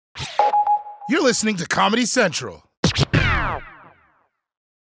You're listening to Comedy Central.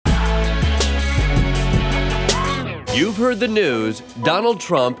 You've heard the news. Donald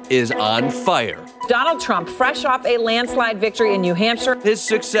Trump is on fire. Donald Trump, fresh off a landslide victory in New Hampshire. His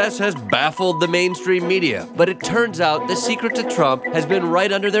success has baffled the mainstream media, but it turns out the secret to Trump has been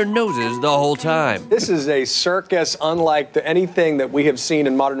right under their noses the whole time. This is a circus unlike anything that we have seen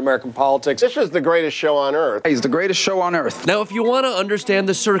in modern American politics. This is the greatest show on earth. He's the greatest show on earth. Now, if you want to understand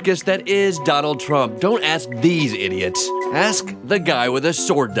the circus that is Donald Trump, don't ask these idiots. Ask the guy with a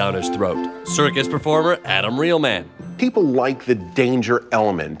sword down his throat. Circus performer Adam Reelman. People like the danger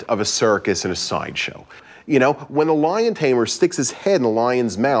element of a circus and a sideshow. You know, when the lion tamer sticks his head in the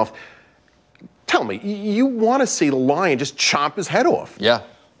lion's mouth, tell me, you want to see the lion just chomp his head off. Yeah.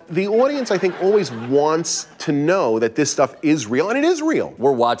 The audience, I think, always wants to know that this stuff is real, and it is real.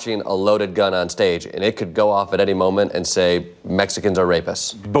 We're watching a loaded gun on stage, and it could go off at any moment and say, Mexicans are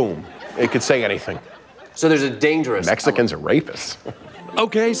rapists. Boom. It could say anything. So there's a dangerous Mexicans are rapists.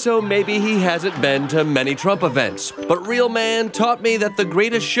 Okay, so maybe he hasn't been to many Trump events, but Reelman taught me that the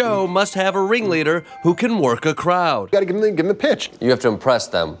greatest show must have a ringleader who can work a crowd. You gotta give them the pitch. You have to impress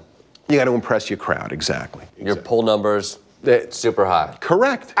them. You gotta impress your crowd, exactly. Your poll numbers, super high.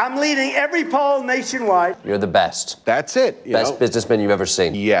 Correct. I'm leading every poll nationwide. You're the best. That's it. Best businessman you've ever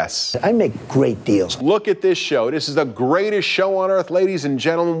seen. Yes. I make great deals. Look at this show. This is the greatest show on earth, ladies and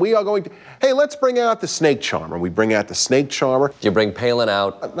gentlemen. We are going to, hey, let's bring out the snake charmer. We bring out the snake charmer. You bring Palin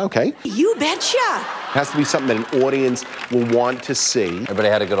out. Okay. You betcha. Has to be something that an audience will want to see. Everybody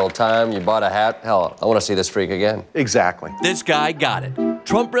had a good old time. You bought a hat. Hell, I want to see this freak again. Exactly. This guy got it.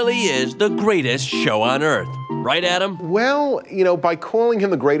 Trump really is the greatest show on earth. Right, Adam? Well, you know, by calling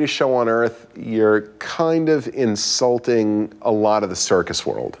him the greatest show on earth, you're kind of insulting a lot of the circus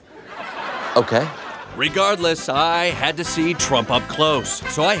world. Okay. Regardless, I had to see Trump up close.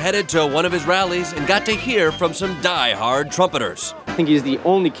 So I headed to one of his rallies and got to hear from some die-hard trumpeters. I think he's the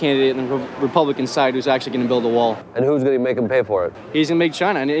only candidate on the Republican side who's actually going to build a wall. And who's going to make him pay for it? He's going to make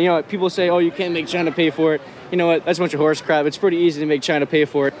China. And, you know, people say, oh, you can't make China pay for it. You know what? That's a bunch of horse crap. It's pretty easy to make China pay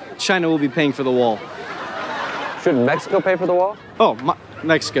for it. China will be paying for the wall. Shouldn't Mexico pay for the wall? Oh,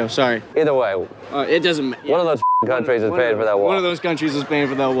 Mexico, sorry. Either way. It doesn't matter. One of those countries is paying for that wall. One of those countries is paying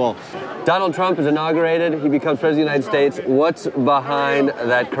for that wall. Donald Trump is inaugurated. He becomes president of the United States. What's behind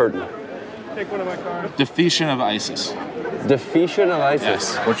that curtain? Take one of my cars. Defeation of ISIS. Defeation of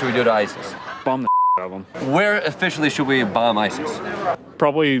ISIS? Yes. What should we do to ISIS? Bomb the out of them. Where officially should we bomb ISIS?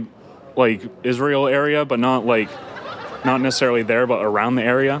 Probably like Israel area, but not necessarily there, but around the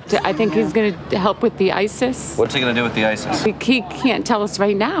area. I think he's going to help with the ISIS. What's he going to do with the ISIS? He can't tell us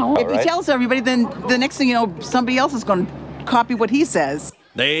right now. If he tells everybody, then the next thing you know, somebody else is going to copy what he says.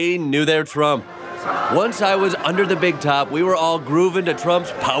 They knew their Trump. Once I was under the big top, we were all grooving to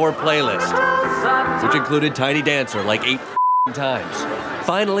Trump's power playlist, which included Tiny Dancer like 8 times.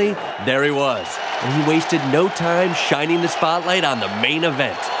 Finally, there he was, and he wasted no time shining the spotlight on the main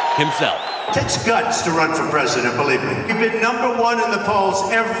event, himself. It takes guts to run for president, believe me. You've been #1 in the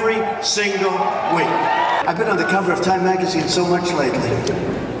polls every single week. I've been on the cover of Time magazine so much lately.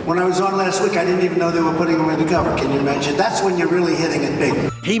 When I was on last week, I didn't even know they were putting him in the cover. Can you imagine? That's when you're really hitting it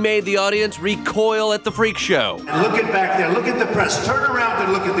big. He made the audience recoil at the freak show. And look at back there. Look at the press. Turn around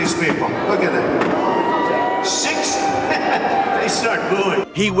and look at these people. Look at them. 6. They start booing.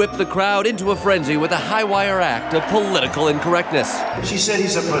 He whipped the crowd into a frenzy with a high-wire act of political incorrectness. She said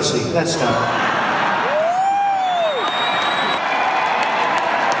he's a pussy. That's done.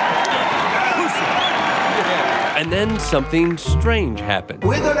 And then something strange happened.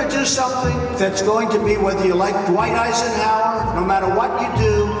 We're going to do something that's going to be, whether you like Dwight Eisenhower, no matter what you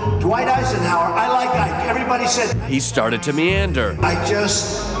do, Dwight Eisenhower, I like Ike. Everybody said. He started to meander. I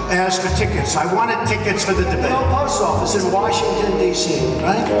just asked for tickets. I wanted tickets for the debate. No post office in Washington, D.C.,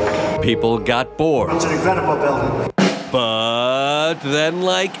 right? People got bored. It's an incredible building. But then,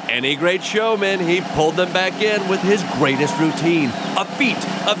 like any great showman, he pulled them back in with his greatest routine, a feat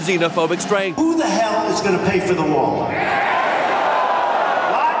of xenophobic strength. Who the hell is going to pay for the wall?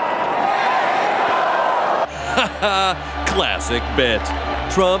 Classic bit.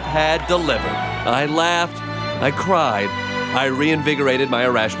 Trump had delivered. I laughed. I cried. I reinvigorated my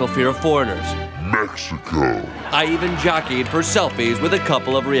irrational fear of foreigners. Mexico. I even jockeyed for selfies with a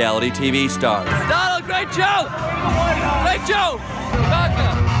couple of reality TV stars. Donald, great joke! Great joke!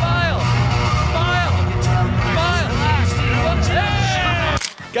 Vodka, smile, smile,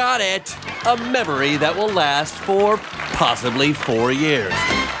 smile. Got it. A memory that will last for possibly 4 years.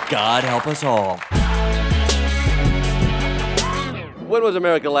 God help us all. When was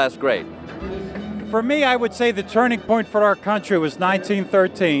America last great? For me, I would say the turning point for our country was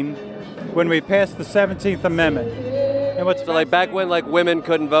 1913, when we passed the 17th Amendment. And what's So like back when like women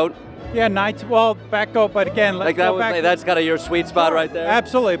couldn't vote? Yeah, back up, but again, let's Like that go was back. that's kind of your sweet spot right there.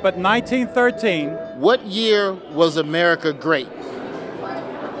 Absolutely, but 1913. What year was America great?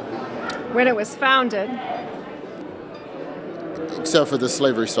 When it was founded. Except for the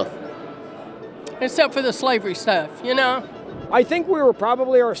slavery stuff. Except for the slavery stuff, you know? I think we were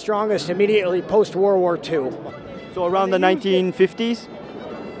probably our strongest immediately post-World War II. So around the 1950s?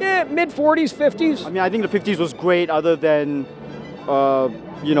 Yeah, mid-40s, 50s. I mean, I think the 50s was great other than,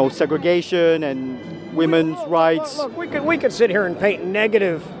 segregation and women's rights. Look, we could sit here and paint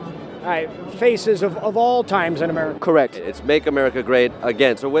negative faces of all times in America. Correct. It's Make America Great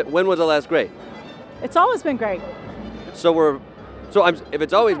Again. So when was the last great? It's always been great. If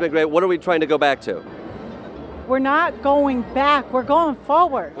it's always been great, what are we trying to go back to? We're not going back. We're going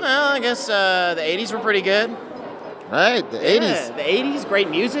forward. Well, I guess the 80s were pretty good. Right, the 80s. Yeah, the 80s, great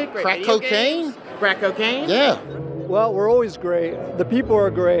music, great Crack video cocaine? games. Crack cocaine? Yeah. Well, we're always great. The people are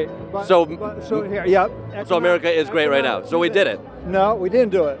great. So America is great right now. So we did it. No, we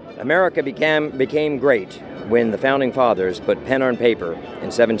didn't do it. America became great when the Founding Fathers put pen on paper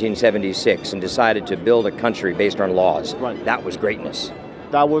in 1776 and decided to build a country based on laws. Right. That was greatness.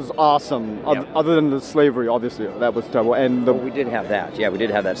 That was awesome. Yeah. Other than the slavery, obviously, that was terrible. And we did have that. Yeah, we did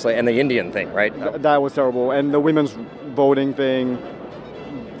have that. And the Indian thing, right? That was terrible. And the women's voting thing.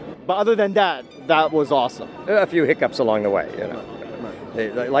 But other than that, that was awesome. A few hiccups along the way, you know.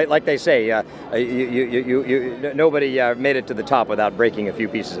 Like they say, nobody made it to the top without breaking a few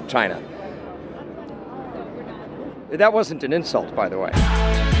pieces of china. That wasn't an insult, by the way.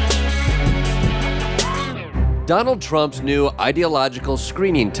 Donald Trump's new ideological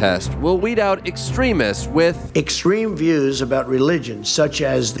screening test will weed out extremists with extreme views about religion, such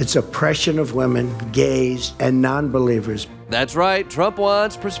as its oppression of women, gays, and non-believers. That's right, Trump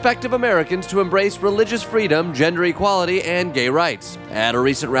wants prospective Americans to embrace religious freedom, gender equality, and gay rights. At a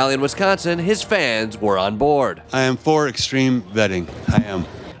recent rally in Wisconsin, his fans were on board. I am for extreme vetting. I am.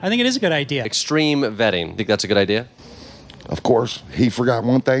 I think it is a good idea. Extreme vetting. Think that's a good idea? Of course, he forgot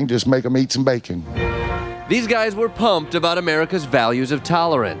one thing, just make him eat some bacon. These guys were pumped about America's values of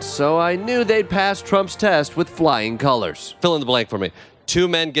tolerance, so I knew they'd pass Trump's test with flying colors. Fill in the blank for me. 2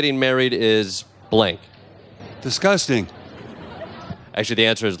 men getting married is blank. Disgusting. Actually, the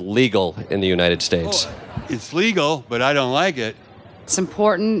answer is legal in the United States. Oh, it's legal, but I don't like it. It's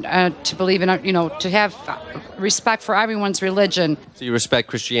important to believe in, to have respect for everyone's religion. So you respect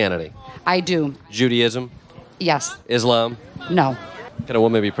Christianity? I do. Judaism? Yes. Islam? No. Can a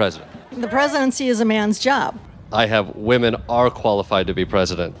woman be president? The presidency is a man's job. I have women are qualified to be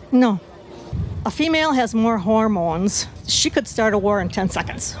president. No. A female has more hormones. She could start a war in 10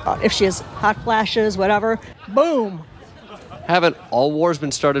 seconds. If she has hot flashes, whatever, boom. Haven't all wars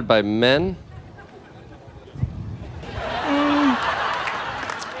been started by men?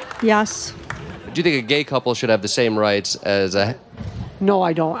 Yes. Do you think a gay couple should have the same rights as a... No,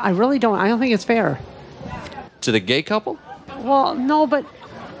 I don't. I really don't. I don't think it's fair. To the gay couple? Well, no, but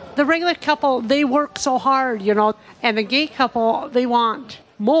the regular couple, they work so hard, and the gay couple, they want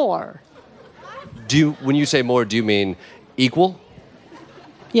more. When you say more, do you mean equal?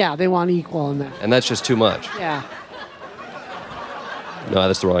 Yeah, they want equal in that. And that's just too much. Yeah. No,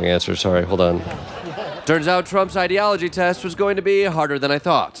 that's the wrong answer. Sorry, hold on. Turns out Trump's ideology test was going to be harder than I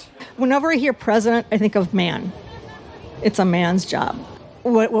thought. Whenever I hear president, I think of man. It's a man's job.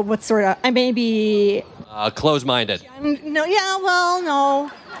 What sort of... I may be... Close-minded.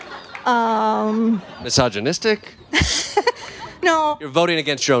 No. Misogynistic? No. You're voting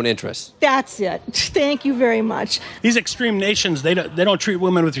against your own interests. That's it. Thank you very much. These extreme nations, they don't treat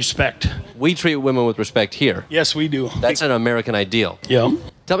women with respect. We treat women with respect here. Yes, we do. That's an American ideal. Yeah.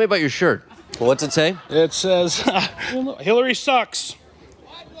 Tell me about your shirt. What's it say? It says, Hillary sucks.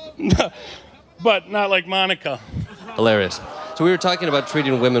 But not like Monica. Hilarious. So we were talking about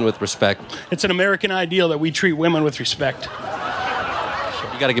treating women with respect. It's an American ideal that we treat women with respect.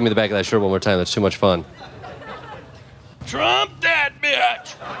 You got to give me the back of that shirt one more time. That's too much fun. Trump that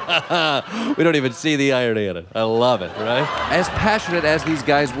bitch! We don't even see the irony in it. I love it, right? As passionate as these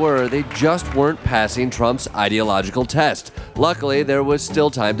guys were, they just weren't passing Trump's ideological test. Luckily, there was still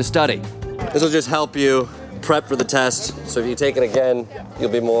time to study. This will just help you prep for the test. So if you take it again, you'll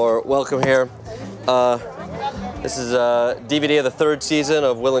be more welcome here. This is a DVD of the 3rd season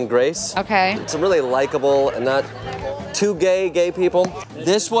of Will and Grace. Okay. It's some really likable and not too gay people.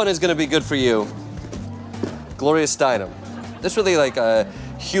 This one is going to be good for you. Gloria Steinem. This really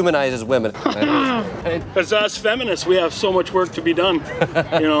humanizes women. Because us feminists, we have so much work to be done,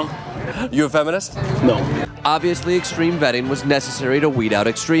 You a feminist? No. Obviously, extreme vetting was necessary to weed out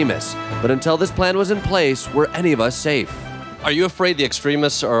extremists. But until this plan was in place, were any of us safe? Are you afraid the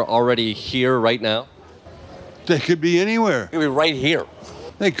extremists are already here right now? They could be anywhere. They could be right here.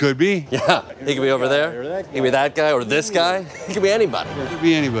 They could be. Yeah, he could be over there. He could be that guy or this guy. He could be anybody. It could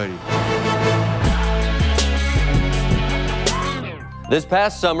be anybody. This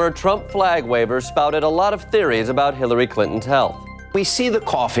past summer, Trump flag wavers spouted a lot of theories about Hillary Clinton's health. We see the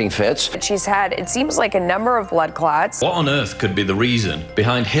coughing fits. She's had, it seems like, a number of blood clots. What on earth could be the reason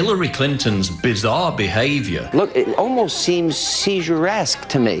behind Hillary Clinton's bizarre behavior? Look, it almost seems seizure-esque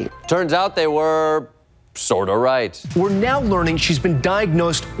to me. Turns out they were sort of right. We're now learning she's been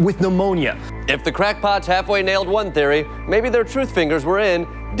diagnosed with pneumonia. If the crackpots halfway nailed one theory, maybe their truth fingers were in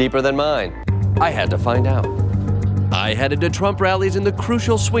deeper than mine. I had to find out. I headed to Trump rallies in the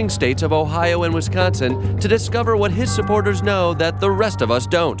crucial swing states of Ohio and Wisconsin to discover what his supporters know that the rest of us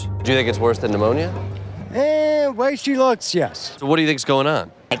don't. Do you think it's worse than pneumonia? The way she looks, yes. So what do you think's going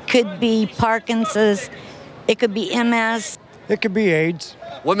on? It could be Parkinson's. It could be MS. It could be AIDS.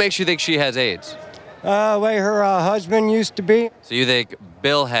 What makes you think she has AIDS? The way her husband used to be. So you think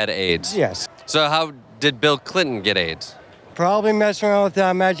Bill had AIDS? Yes. So how did Bill Clinton get AIDS? Probably messing around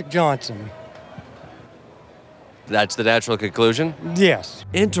with Magic Johnson. That's the natural conclusion? Yes.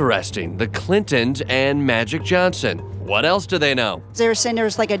 Interesting. The Clintons and Magic Johnson. What else do they know? They're saying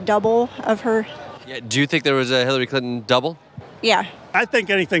there's like a double of her. Yeah, do you think there was a Hillary Clinton double? Yeah. I think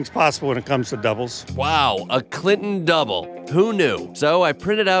anything's possible when it comes to doubles. Wow, a Clinton double. Who knew? So I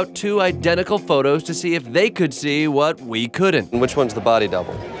printed out 2 identical photos to see if they could see what we couldn't. And which one's the body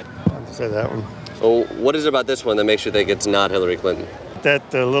double? I'd say that one. So what is it about this one that makes you think it's not Hillary Clinton?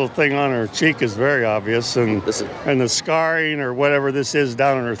 That little thing on her cheek is very obvious, and the scarring or whatever this is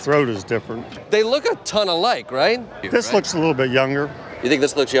down in her throat is different. They look a ton alike, right? This looks a little bit younger. You think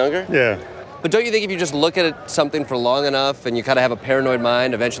this looks younger? Yeah. But don't you think if you just look at something for long enough and you kind of have a paranoid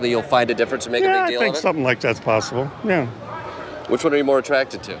mind, eventually you'll find a difference and make a big deal of it? I think something like that's possible, yeah. Which one are you more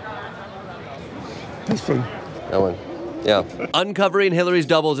attracted to? This one. That one. Yeah. Uncovering Hillary's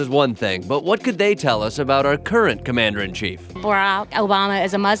doubles is one thing, but what could they tell us about our current commander-in-chief? Barack Obama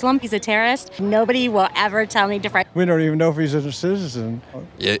is a Muslim. He's a terrorist. Nobody will ever tell me different. We don't even know if he's a citizen.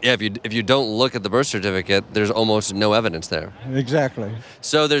 Yeah, if you don't look at the birth certificate, there's almost no evidence there. Exactly.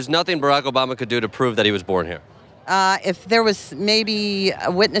 So there's nothing Barack Obama could do to prove that he was born here? If there was maybe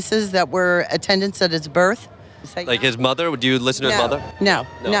witnesses that were attendants at his birth. Like his mother? Would you listen to his mother? No.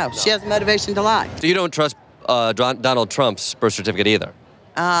 She has motivation to lie. So you don't trust Donald Trump's birth certificate either?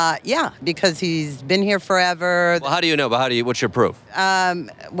 Yeah, because he's been here forever. Well, how do you know? But what's your proof?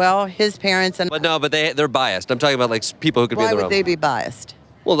 Well, his parents and. But they're biased. I'm talking about like people who could be in the room. Why would they be biased?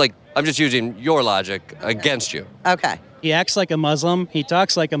 Well, like I'm just using your logic against you. Okay. He acts like a Muslim. He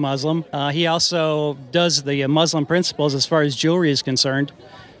talks like a Muslim. He also does the Muslim principles as far as jewelry is concerned.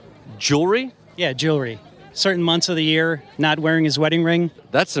 Jewelry? Yeah, jewelry. Certain months of the year, not wearing his wedding ring.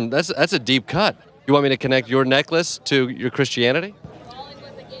 That's a deep cut. You want me to connect your necklace to your Christianity?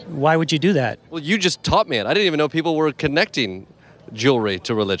 Why would you do that? Well, you just taught me it. I didn't even know people were connecting jewelry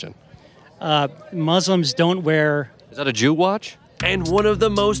to religion. Muslims don't wear... Is that a Jew watch? And one of the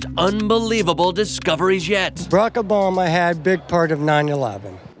most unbelievable discoveries yet. Barack Obama had a big part of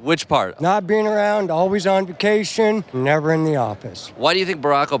 9/11. Which part? Not being around, always on vacation, never in the office. Why do you think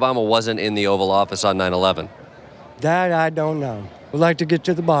Barack Obama wasn't in the Oval Office on 9/11? That I don't know. We'd like to get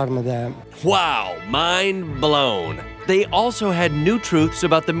to the bottom of that. Wow, mind blown. They also had new truths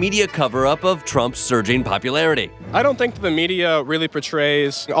about the media cover-up of Trump's surging popularity. I don't think the media really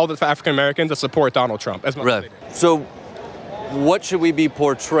portrays all the African Americans that support Donald Trump as much as they do. So what should we be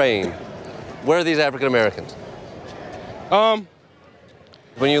portraying? Where are these African Americans?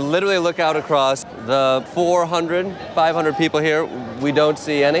 When you literally look out across the 400, 500 people here, we don't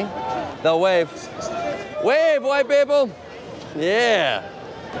see any. They'll wave. Wave, white people! Yeah.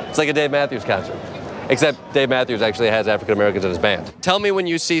 It's like a Dave Matthews concert. Except Dave Matthews actually has African Americans in his band. Tell me when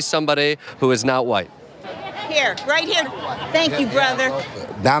you see somebody who is not white. Here, right here. Thank you, brother.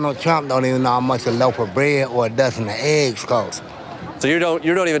 Donald Trump don't even know how much a loaf of bread or a dozen of eggs cost. So you don't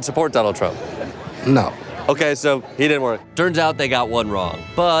even support Donald Trump? No. Okay, so he didn't work. Turns out they got one wrong.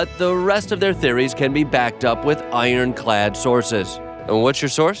 But the rest of their theories can be backed up with ironclad sources. And what's your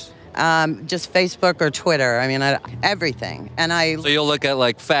source? Just Facebook or Twitter. I mean, everything. So you'll look at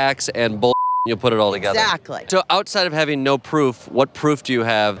like facts and bull. You'll put it all together. Exactly. So outside of having no proof, what proof do you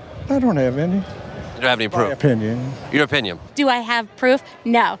have? I don't have any. You don't have any proof? My opinion. Your opinion? Do I have proof?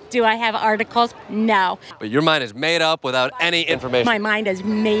 No. Do I have articles? No. But your mind is made up without any information. My mind is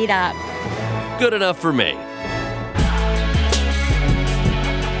made up. Good enough for me.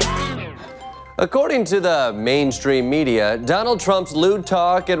 According to the mainstream media, Donald Trump's lewd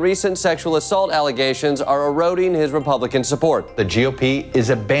talk and recent sexual assault allegations are eroding his Republican support. The GOP is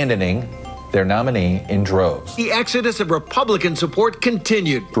abandoning their nominee in droves. The exodus of Republican support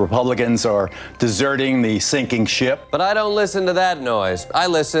continued. Republicans are deserting the sinking ship. But I don't listen to that noise. I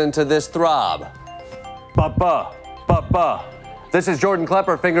listen to this throb. Ba-ba, ba-ba. This is Jordan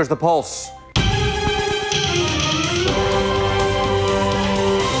Klepper, Fingers the Pulse.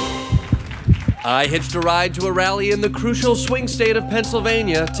 I hitched a ride to a rally in the crucial swing state of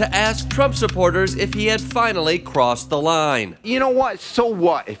Pennsylvania to ask Trump supporters if he had finally crossed the line. You know what? So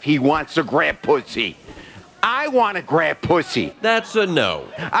what if he wants to grab pussy? I want to grab pussy. That's a no.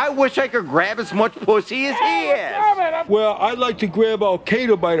 I wish I could grab as much pussy as he is. Well, I'd like to grab Al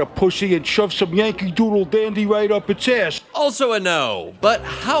Qaeda by the pussy and shove some Yankee Doodle dandy right up its ass. Also a no. But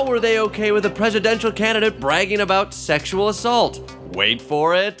how were they okay with a presidential candidate bragging about sexual assault? Wait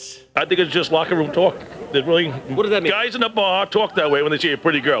for it. I think it's just locker room talk. What does that mean? Guys in the bar talk that way when they see a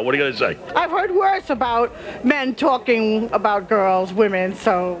pretty girl. What are you going to say? I've heard worse about men talking about girls, women,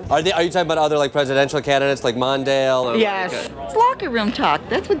 so... Are you talking about other like presidential candidates like Mondale? Yes. It's locker room talk.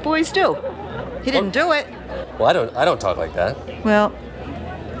 That's what boys do. He didn't do it. Well, I don't talk like that. Well,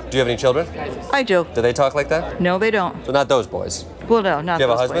 do you have any children? I do. Do they talk like that? No, they don't. So not those boys. Well, no, not do you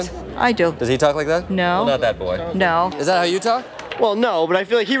have those a husband? boys. I do. Does he talk like that? No. Well, not that boy. No. Is that how you talk? Well, no, but I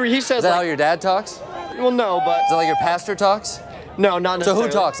feel like he says. Is that how your dad talks? Well, no, but. Is that like your pastor talks? No, not necessarily. So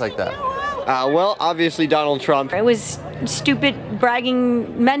who talks like that? Well, obviously Donald Trump. It was stupid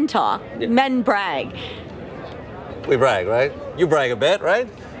bragging men talk. Yeah. Men brag. We brag, right? You brag a bit, right?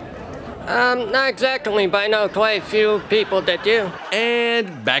 Not exactly, but I know quite a few people that do.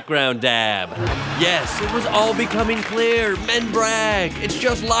 And background dab. Yes, it was all becoming clear. Men brag. It's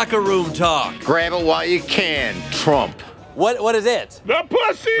just locker room talk. Grab it while you can, Trump. What is it? The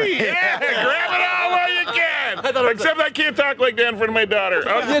pussy! Yeah, grab it all while you can! Except I can't talk like that in front of my daughter.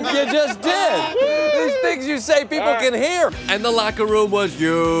 You just did! These things you say people can hear. And the locker room was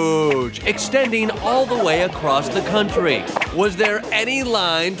huge, extending all the way across the country. Was there any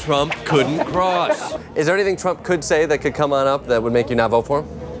line Trump couldn't cross? Is there anything Trump could say that could come on up that would make you not vote for him?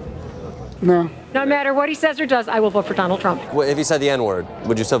 No. No matter what he says or does, I will vote for Donald Trump. Well, if he said the N-word,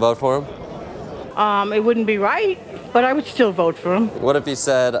 would you still vote for him? It wouldn't be right, but I would still vote for him. What if he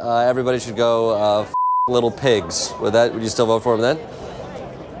said everybody should go little pigs? Would you still vote for him then?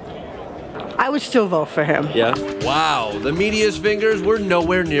 I would still vote for him. Yeah. Wow, the media's fingers were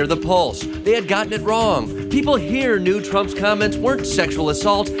nowhere near the pulse. They had gotten it wrong. People here knew Trump's comments weren't sexual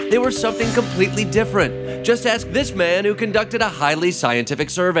assault. They were something completely different. Just ask this man who conducted a highly scientific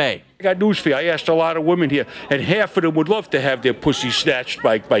survey. I got news for you. I asked a lot of women here, and half of them would love to have their pussy snatched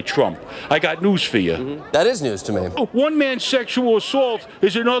by Trump. I got news for you. Mm-hmm. That is news to me. One man's sexual assault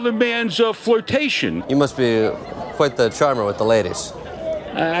is another man's flirtation. You must be quite the charmer with the ladies.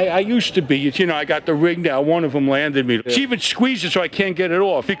 I used to be. You know, I got the ring now. One of them landed me. Yeah. She even squeezed it so I can't get it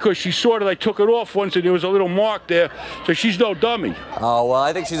off because she saw that I took it off once and there was a little mark there, so she's no dummy. Oh, well,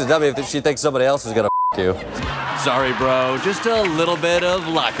 I think she's a dummy if she thinks somebody else is going to you. Sorry, bro. Just a little bit of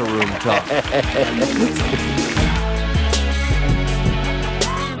locker room talk.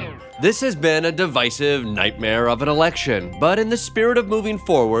 This has been a divisive nightmare of an election, but in the spirit of moving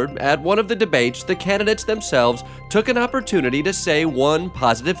forward, at one of the debates, the candidates themselves took an opportunity to say one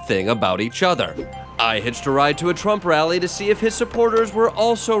positive thing about each other. I hitched a ride to a Trump rally to see if his supporters were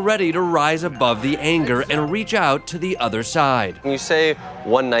also ready to rise above the anger and reach out to the other side. Can you say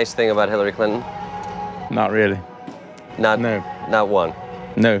one nice thing about Hillary Clinton? Not really. Not one?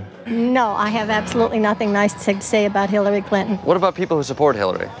 No. No, I have absolutely nothing nice to say about Hillary Clinton. What about people who support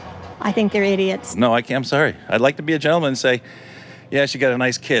Hillary? I think they're idiots. No, I'm sorry. I'd like to be a gentleman and say, yeah, she got a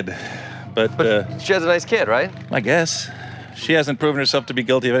nice kid. But she has a nice kid, right? I guess. She hasn't proven herself to be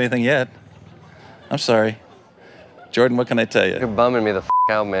guilty of anything yet. I'm sorry. Jordan, what can I tell you? You're bumming me the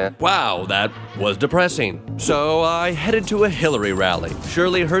out, man. Wow, that was depressing. So I headed to a Hillary rally.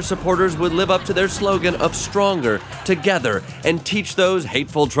 Surely her supporters would live up to their slogan of stronger, together, and teach those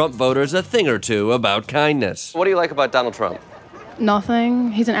hateful Trump voters a thing or two about kindness. What do you like about Donald Trump?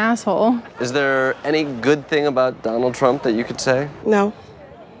 Nothing. He's an asshole. Is there any good thing about Donald Trump that you could say? No.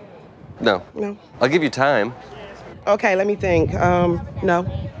 No. No. I'll give you time. Okay, let me think. No.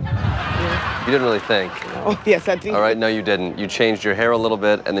 You didn't really think. Oh, yes, I did. All right, no, you didn't. You changed your hair a little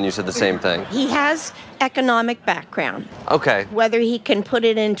bit, and then you said the same thing. He has economic background. Okay. Whether he can put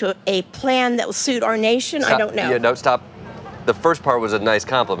it into a plan that will suit our nation, Stop. I don't know. Yeah, no, stop. the first part was a nice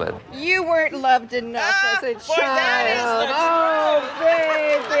compliment. You weren't loved enough as a child. Oh,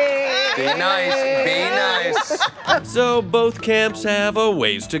 baby. Be nice, be nice. So both camps have a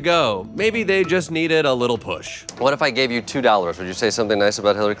ways to go. Maybe they just needed a little push. What if I gave you $2? Would you say something nice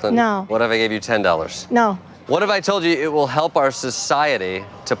about Hillary Clinton? No. What if I gave you $10? No. What if I told you it will help our society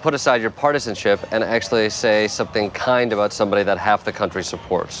to put aside your partisanship and actually say something kind about somebody that half the country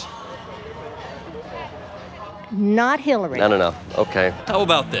supports? Not Hillary. No. Okay. How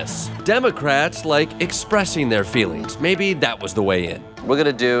about this? Democrats like expressing their feelings. Maybe that was the way in. We're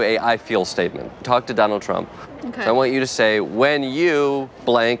gonna do a I feel statement. Talk to Donald Trump. Okay. So I want you to say, when you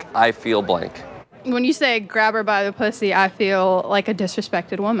blank, I feel blank. When you say grab her by the pussy, I feel like a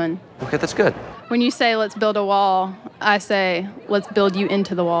disrespected woman. Okay, that's good. When you say let's build a wall, I say let's build you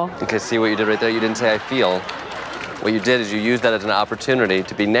into the wall. Okay, see what you did right there? You didn't say I feel. What you did is you used that as an opportunity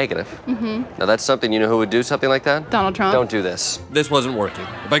to be negative. Mm-hmm. Now that's something, you know who would do something like that? Donald Trump. Don't do this. This wasn't working.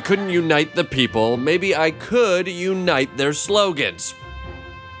 If I couldn't unite the people, maybe I could unite their slogans.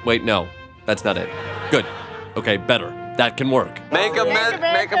 Wait, no, that's not it. Good. Okay, better. That can work. Make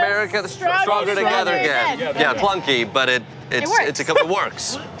America stronger together again. Yeah, clunky, but it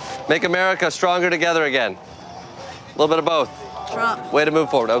works. Make America stronger together again. A little bit of both. Trump. Way to move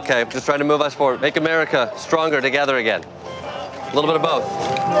forward. Okay, just trying to move us forward. Make America stronger together again. A little bit of both.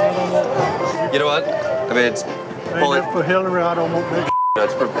 You know what? I mean, it's for Hillary, I don't want that.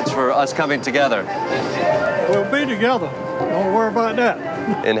 It's for us coming together. We'll be together. Don't worry about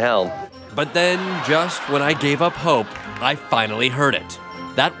that. In hell. But then, just when I gave up hope, I finally heard it.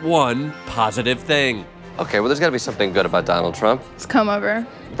 That one positive thing. Okay, well, there's got to be something good about Donald Trump. Let's come over.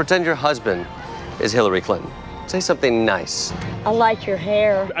 Pretend your husband is Hillary Clinton. Say something nice. I like your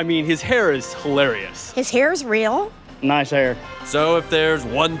hair. I mean, his hair is hilarious. His hair's real. Nice hair. So if there's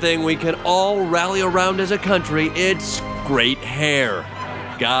one thing we can all rally around as a country, it's great hair.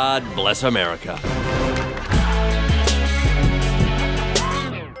 God bless America.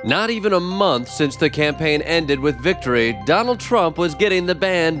 Not even a month since the campaign ended with victory, Donald Trump was getting the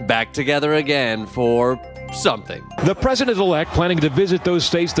band back together again for something. The president-elect planning to visit those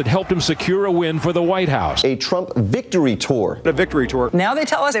states that helped him secure a win for the White House. A Trump victory tour. A victory tour. Now they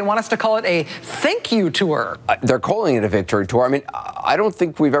tell us they want us to call it a thank you tour. They're calling it a victory tour. I mean, I don't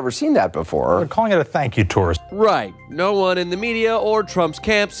think we've ever seen that before. They're calling it a thank you tour. Right. No one in the media or Trump's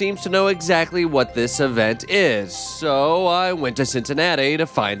camp seems to know exactly what this event is. So I went to Cincinnati to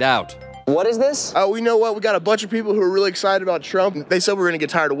find out. What is this? We know what? We got a bunch of people who are really excited about Trump. They said we're going to get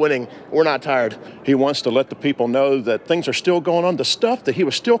tired of winning. We're not tired. He wants to let the people know that things are still going on. The stuff that he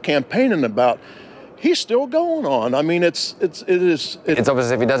was still campaigning about, he's still going on. I mean, it's almost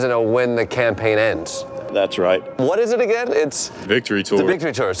as if he doesn't know when the campaign ends. That's right. What is it again? It's victory tour. It's a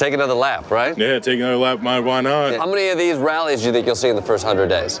victory tour. Take another lap, right? Yeah, take another lap. Why not? How many of these rallies do you think you'll see in the first 100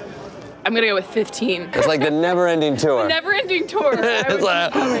 days? I'm gonna go with 15. It's like the never-ending tour. Never-ending tour. It's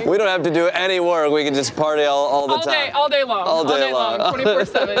like, we don't have to do any work. We can just party all the time. All day long. All day long.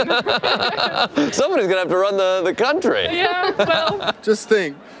 24/7. Somebody's gonna have to run the country. Yeah, well. Just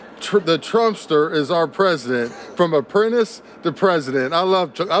think, the Trumpster is our president, from apprentice to president. I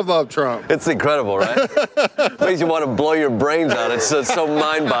love Trump. It's incredible, right? Makes you want to blow your brains out. It's so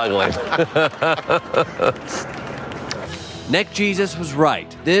mind-boggling. Neck Jesus was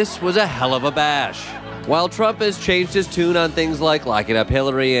right. This was a hell of a bash. While Trump has changed his tune on things like locking up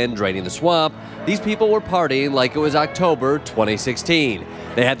Hillary and draining the swamp, these people were partying like it was October 2016.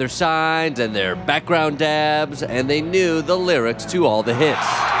 They had their signs and their background dabs, and they knew the lyrics to all the hits.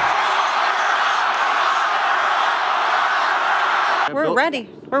 We're ready.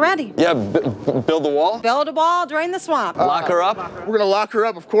 We're ready. Yeah, build the wall? Build a wall, drain the swamp. Lock her up? We're going to lock her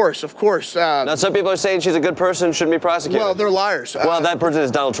up, of course. Now, some people are saying she's a good person, shouldn't be prosecuted. Well, they're liars. Well, that person is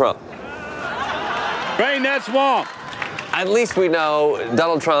Donald Trump. Drain that swamp. At least we know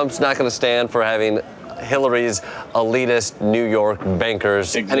Donald Trump's not going to stand for having Hillary's elitist New York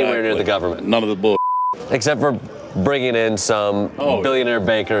bankers anywhere near the government. None of the bull. Except for bringing in some billionaire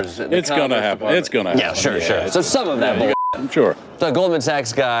bankers. It's going to happen. It's going to happen. Yeah, sure. So some of that bull. I'm sure. The Goldman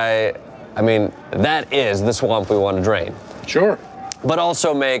Sachs guy, I mean, that is the swamp we want to drain. Sure. But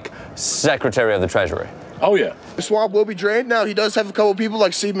also make Secretary of the Treasury. Oh, yeah. The swamp will be drained. Now, he does have a couple people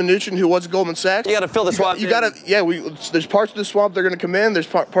like Steve Mnuchin, who was at Goldman Sachs. You got to fill the swamp. There's parts of the swamp they're going to come in. There's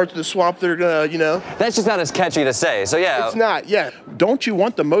parts of the swamp that are going to, That's just not as catchy to say, so yeah. It's not, yeah. Don't you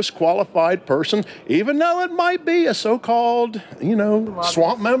want the most qualified person, even though it might be a so-called,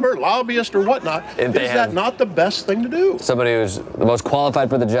 swamp member, lobbyist, or whatnot? Is that not the best thing to do? Somebody who's the most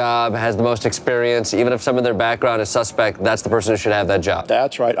qualified for the job, has the most experience, even if some of their background is suspect, that's the person who should have that job.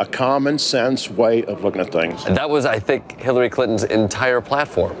 That's right. A common sense way of looking at things. That was, I think, Hillary Clinton's entire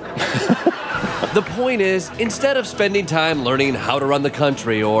platform. The point is, instead of spending time learning how to run the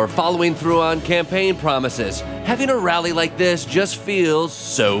country or following through on campaign promises, having a rally like this just feels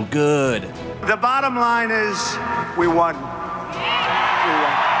so good. The bottom line is, we won. We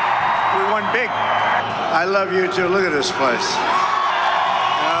won big. I love you too. Look at this place.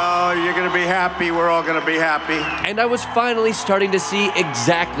 Oh, you're going to be happy. We're all going to be happy. And I was finally starting to see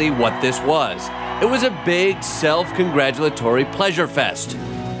exactly what this was. It was a big, self-congratulatory pleasure fest.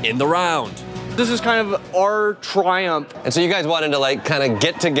 In the round. This is kind of our triumph. And so you guys wanted to like kind of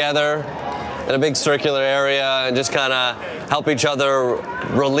get together in a big circular area and just kind of help each other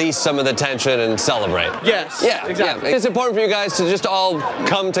release some of the tension and celebrate. Yes, yeah, exactly. Yeah. It's important for you guys to just all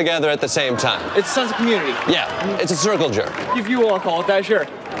come together at the same time. It's a sense of community. Yeah, it's a circle jerk. If you want to call it that, sure.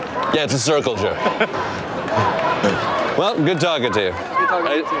 Yeah, it's a circle jerk. Well, good talking to you. Good talking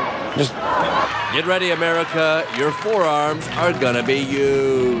to you too. Just get ready, America. Your forearms are gonna be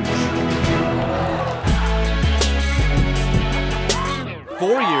huge. 4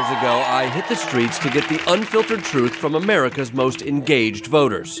 years ago, I hit the streets to get the unfiltered truth from America's most engaged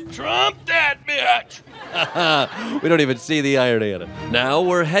voters. Trump that bitch! We don't even see the irony in it. Now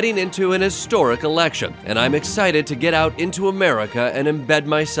we're heading into an historic election, and I'm excited to get out into America and embed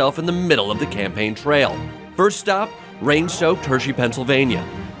myself in the middle of the campaign trail. First stop, rain-soaked Hershey, Pennsylvania.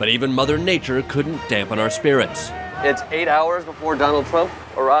 But even Mother Nature couldn't dampen our spirits. It's 8 hours before Donald Trump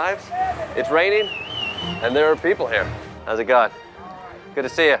arrives. It's raining, and there are people here. How's it going? Good to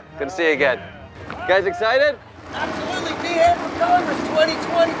see you. Good to see you again. You guys excited? Absolutely. Be here for Congress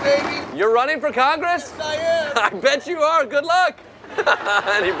 2020, baby. You're running for Congress? Yes, I am. I bet you are. Good luck.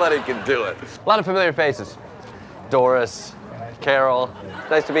 Anybody can do it. A lot of familiar faces. Doris, Carol.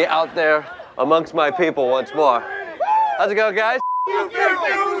 Nice to be out there amongst my people once more. How's it going, guys?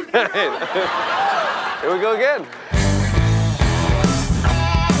 Here we go again.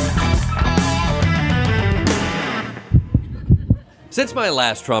 Since my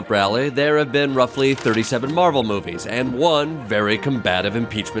last Trump rally, there have been roughly 37 Marvel movies and one very combative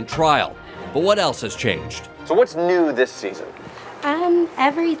impeachment trial. But what else has changed? So what's new this season?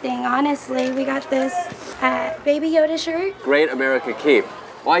 Everything, honestly. We got this Baby Yoda shirt. Great America Keep.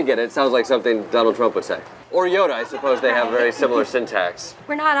 Well, I get it. It sounds like something Donald Trump would say. Or Yoda, I suppose they have very similar syntax.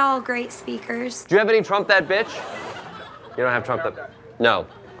 We're not all great speakers. Do you have any Trump that bitch? You don't have Trump that... No.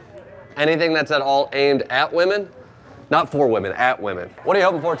 Anything that's at all aimed at women? Not for women, at women. What are you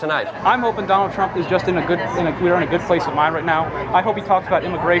hoping for tonight? I'm hoping Donald Trump is just we're in a good place of mind right now. I hope he talks about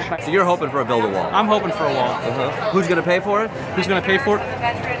immigration. So you're hoping for a build a wall? I'm hoping for a wall. Who's gonna pay for it? Who's gonna pay for it?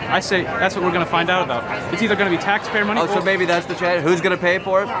 I say that's what we're gonna find out about. It's either gonna be taxpayer money. Oh, so maybe that's the chat. Who's gonna pay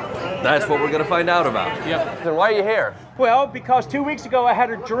for it? That's what we're gonna find out about. Yep. Then why are you here? Well, because 2 weeks ago I had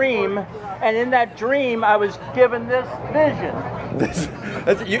a dream, and in that dream I was given this vision.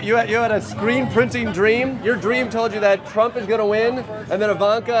 You had a screen printing dream? Your dream told you that Trump is going to win, and then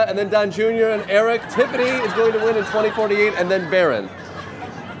Ivanka, and then Don Jr., and Eric. Tiffany is going to win in 2048, and then Barron.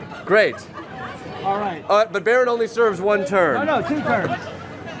 Great. All right. But Barron only serves one term. No, 2 terms.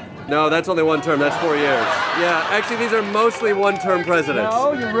 No, that's only one term. That's 4 years. Yeah, actually, these are mostly one-term presidents.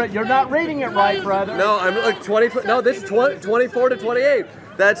 No, you're not reading it right, brother. No, I'm like 20. No, this is 24 to 28.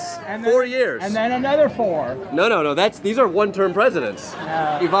 That's 4 years. And then another 4. No. These are one-term presidents.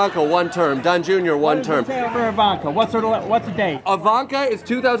 Ivanka, 1 term. Don Jr., 1 term. What does it say for Ivanka? What's the date? Ivanka is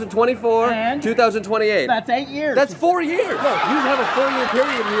 2024, and 2028. That's 8 years. That's 4 years. Look, you have a 4-year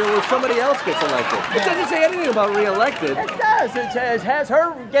period here where somebody else gets elected. It doesn't say anything about re-elected. It does. It says has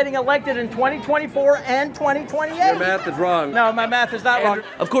her getting elected in 2024 and 2028. Your math is wrong. No, my math is not wrong.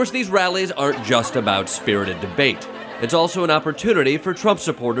 Of course, these rallies aren't just about spirited debate. It's also an opportunity for Trump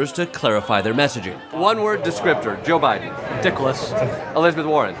supporters to clarify their messaging. One-word descriptor, Joe Biden. Ridiculous. Elizabeth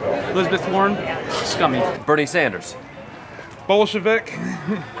Warren. Elizabeth Warren, scummy. Bernie Sanders. Bolshevik.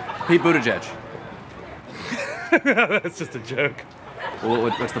 Pete Buttigieg. That's just a joke.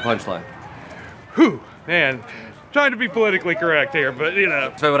 What's the punchline? Whew, man. Trying to be politically correct here, but you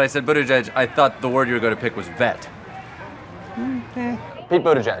know. So when I said Buttigieg, I thought the word you were going to pick was vet. Okay. Pete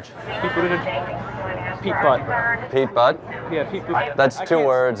Buttigieg. Pete Buttigieg. Pete Butt. Pete Butt? Yeah, Pete Butt. That's 2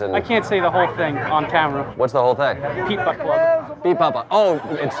 words and... I can't say the whole thing on camera. What's the whole thing? Pete Butt Club. Pete Papa. Oh,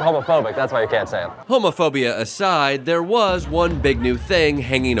 it's homophobic. That's why you can't say it. Homophobia aside, there was one big new thing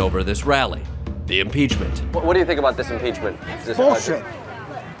hanging over this rally. The impeachment. What do you think about this impeachment? Bullshit.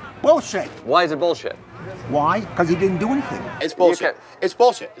 Bullshit. Why is it bullshit? Why? Because he didn't do anything. It's bullshit. It's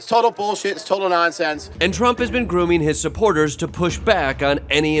bullshit. It's total bullshit. It's total nonsense. And Trump has been grooming his supporters to push back on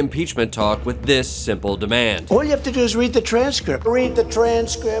any impeachment talk with this simple demand. All you have to do is read the transcript. Read the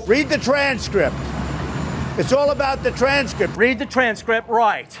transcript. Read the transcript. It's all about the transcript. Read the transcript,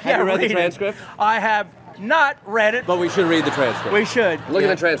 right. Have you read the transcript? I have not read it. But we should read the transcript. We should. Look at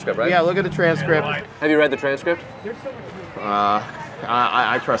the transcript, right? Yeah, look at the transcript. Have you read the transcript?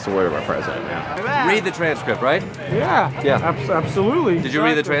 I trust the word of our president, yeah. Read the transcript, right? Yeah. Yeah. Absolutely. Did you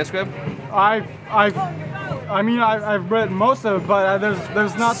read the transcript? I've read most of it, but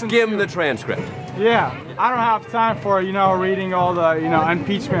there's nothing. Skim the transcript. Yeah. I don't have time for, reading all the,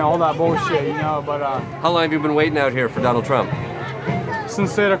 impeachment, all that bullshit, but How long have you been waiting out here for Donald Trump?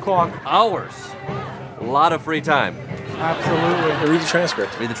 since 8 o'clock. Hours. A lot of free time. Absolutely. Read the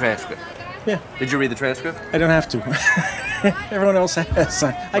transcript. Read the transcript. Yeah. Did you read the transcript? I don't have to. Everyone else has.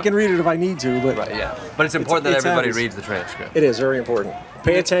 I can read it if I need to, but Right, yeah. But it's important that it's everybody happens. reads the transcript. It is very important.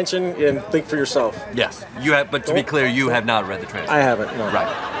 Pay attention and think for yourself. Yes. You have, but to be clear, you have not read the transcript. I haven't. No. Right.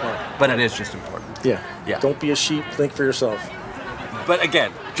 No. But it is just important. Yeah. Yeah. Don't be a sheep. Think for yourself. But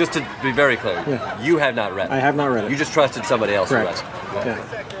again, just to be very clear, you have not read it. I have not read it. You just trusted somebody else Correct. who read it.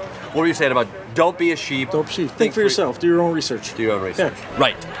 Yeah. What were you saying about don't be a sheep? Don't be a sheep. Think for yourself. Do your own research. Do your own research.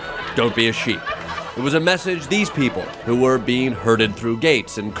 Right. Don't be a sheep. It was a message these people, who were being herded through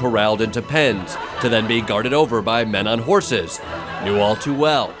gates and corralled into pens to then be guarded over by men on horses, knew all too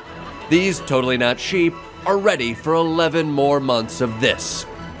well. These totally not sheep are ready for 11 more months of this,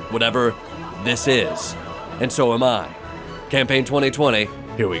 whatever this is. And so am I. Campaign 2020,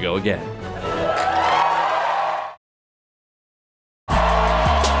 here we go again.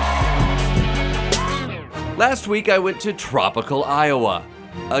 Last week I went to tropical Iowa.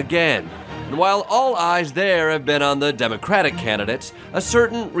 Again. And while all eyes there have been on the Democratic candidates, a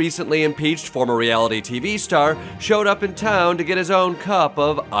certain recently impeached former reality TV star showed up in town to get his own cup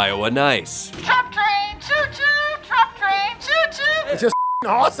of Iowa Nice. Trump train, choo-choo, Trump train, choo-choo. It's just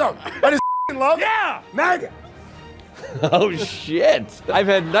awesome. I just love it. Yeah. MAGA. Oh shit! I've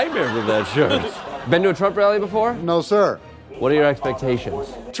had nightmares of that shirt. Been to a Trump rally before? No, sir. What are your expectations?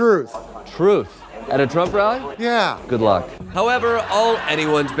 Truth. Truth. At a Trump rally? Yeah. Good luck. However, all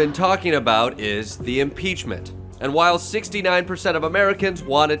anyone's been talking about is the impeachment. And while 69% of Americans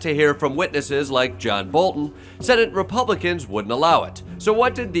wanted to hear from witnesses like John Bolton, Senate Republicans wouldn't allow it. So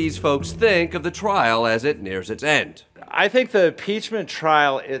what did these folks think of the trial as it nears its end? I think the impeachment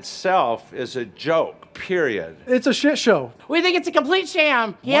trial itself is a joke, period. It's a shit show. We think it's a complete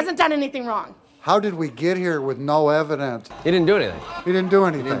sham. He hasn't done anything wrong. How did we get here with no evidence? He didn't do anything. He didn't do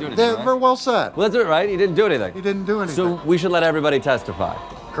anything. Right? Very well said. Well, that's it, right? He didn't do anything. He didn't do anything. So we should let everybody testify.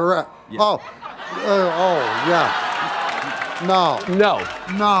 Correct. Yeah. Yeah. No. No.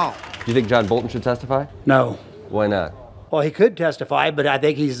 No. Do you think John Bolton should testify? No. Why not? Well, he could testify, but I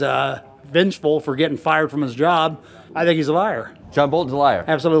think he's vengeful for getting fired from his job. I think he's a liar. John Bolton's a liar.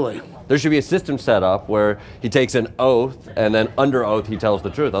 Absolutely. There should be a system set up where he takes an oath and then under oath he tells the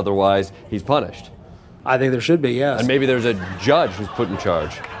truth. Otherwise, he's punished. I think there should be, yes. And maybe there's a judge who's put in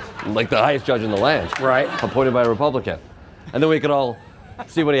charge, like the highest judge in the land. Right. Appointed by a Republican. And then we could all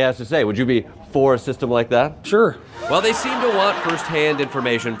see what he has to say. Would you be for a system like that? Sure. While they seem to want firsthand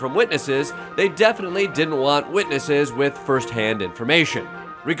information from witnesses, they definitely didn't want witnesses with firsthand information.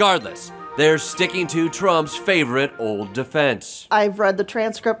 Regardless, they're sticking to Trump's favorite old defense. I've read the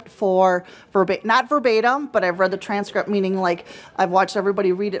transcript for not verbatim, but I've read the transcript, meaning like I've watched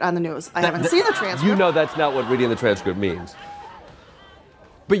everybody read it on the news. I haven't seen the transcript. You know that's not what reading the transcript means.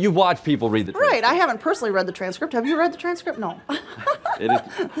 But you watch people read the transcript. Right, I haven't personally read the transcript. Have you read the transcript? No. It is,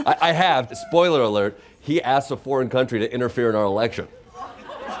 I have. Spoiler alert, he asked a foreign country to interfere in our election.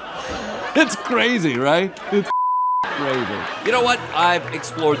 It's crazy, right? It's crazy. You know what? I've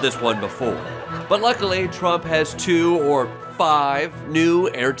explored this one before. But luckily, Trump has 2 or 5 new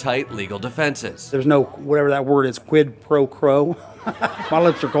airtight legal defenses. There's no, whatever that word is, quid pro quo. My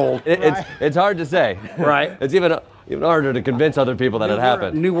lips are cold. It's hard to say. Right. It's even harder to convince other people that it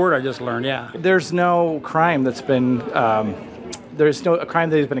happened. New word I just learned, yeah. There's no crime that's been, there's no crime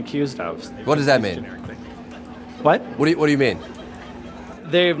that he's been accused of. What does that mean? What? What do you mean?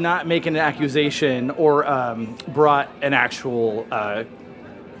 They've not made an accusation or brought an actual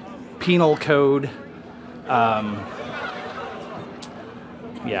penal code.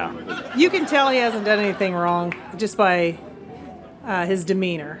 Yeah. You can tell he hasn't done anything wrong just by his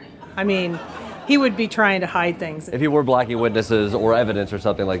demeanor. I mean, he would be trying to hide things. If you were blocking witnesses or evidence or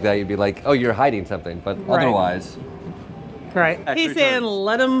something like that, you'd be like, oh, you're hiding something. But Right. otherwise... Right. He's saying,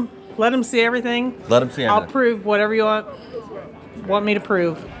 let him see everything. Let him see I'll everything. prove whatever you want me to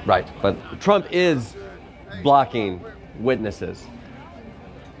prove. Right, but Trump is blocking witnesses.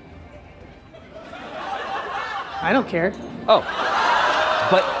 I don't care. Oh,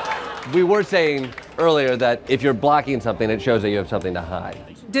 but we were saying earlier that if you're blocking something, it shows that you have something to hide.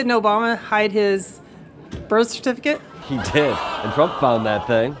 Didn't Obama hide his birth certificate? He did. And Trump found that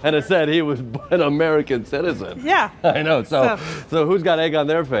thing, and it said he was an American citizen. Yeah. I know. So who's got egg on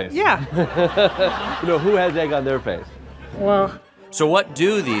their face? Yeah. Who has egg on their face? Well. So what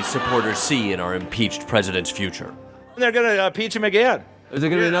do these supporters see in our impeached president's future? They're going to impeach him again. Is there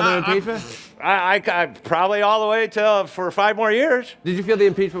going to be another impeachment? I probably all the way for 5 more years. Did you feel the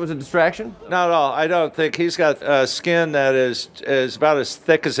impeachment was a distraction? Not at all. I don't think he's got skin that is about as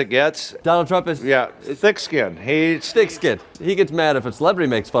thick as it gets. Donald Trump is thick skin. He's thick skin. He gets mad if a celebrity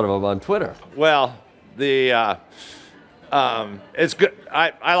makes fun of him on Twitter. Well, it's good.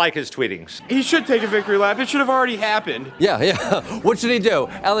 I like his tweetings. He should take a victory lap. It should have already happened. Yeah. What should he do?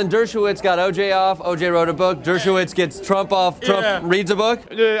 Alan Dershowitz got OJ off. OJ wrote a book. Dershowitz gets Trump off. Trump reads a book.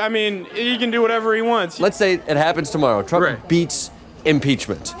 I mean, he can do whatever he wants. Let's say it happens tomorrow. Trump beats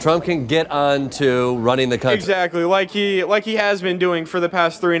impeachment. Trump can get on to running the country. Exactly, like he has been doing for the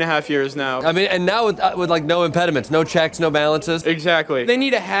past 3.5 years now. I mean, and now with like no impediments, no checks, no balances. Exactly. They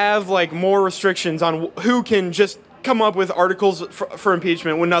need to have like more restrictions on who can just come up with articles for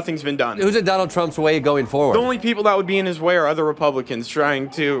impeachment when nothing's been done. Who's in Donald Trump's way going forward? The only people that would be in his way are other Republicans trying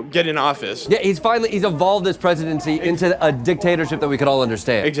to get in office. Yeah, he's evolved this presidency into a dictatorship that we could all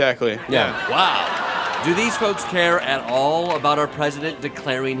understand. Exactly. Yeah. Wow. Do these folks care at all about our president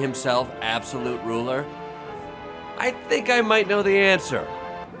declaring himself absolute ruler? I think I might know the answer.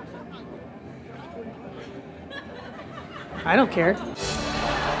 I don't care.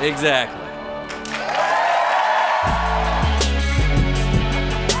 Exactly.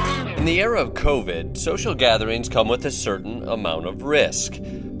 In the era of COVID, social gatherings come with a certain amount of risk.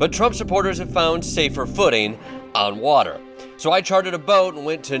 But Trump supporters have found safer footing on water. So I chartered a boat and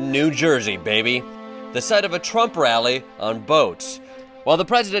went to New Jersey, baby. The site of a Trump rally on boats. While the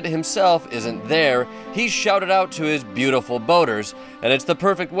president himself isn't there, he's shouted out to his beautiful boaters, and it's the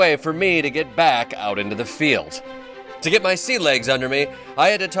perfect way for me to get back out into the field. To get my sea legs under me, I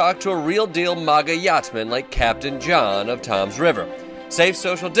had to talk to a real-deal MAGA yachtsman like Captain John of Tom's River. Safe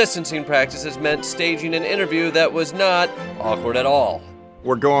social distancing practices meant staging an interview that was not awkward at all.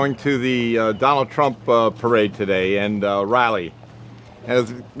 We're going to the Donald Trump parade today and rally.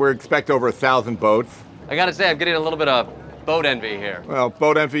 As we expect over 1,000 boats. I gotta say, I'm getting a little bit of boat envy here. Well,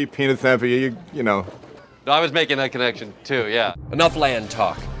 boat envy, penis envy, you know. I was making that connection too, yeah. Enough land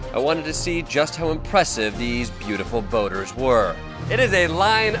talk. I wanted to see just how impressive these beautiful boaters were. It is a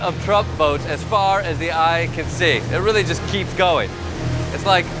line of Trump boats as far as the eye can see. It really just keeps going. It's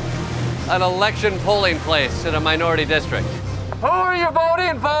like an election polling place in a minority district. Who are you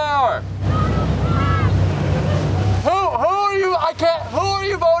voting for? Who are you? Who are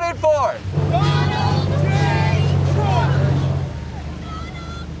you voting for? Donald J. Trump.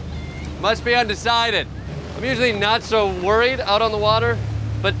 Must be undecided. I'm usually not so worried out on the water,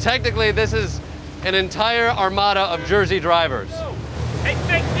 but technically this is an entire armada of Jersey drivers. Hey,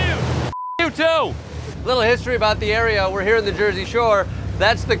 fake news! You too! Little history about the area. We're here in the Jersey Shore.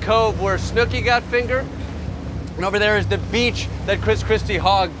 That's the cove where Snooki got fingered. And over there is the beach that Chris Christie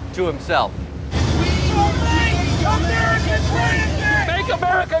hogged to himself. Make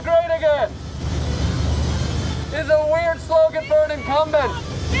America great again! Is a weird slogan for an incumbent.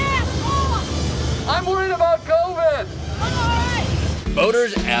 I'm worried about COVID.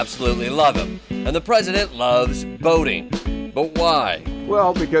 Boaters absolutely love him, and the president loves boating. But why?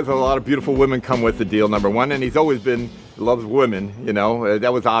 Well, because a lot of beautiful women come with the deal, number one, and he's always loves women, you know.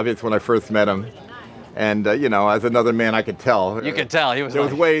 That was obvious when I first met him. And, you know, as another man, I could tell. You could tell. He was There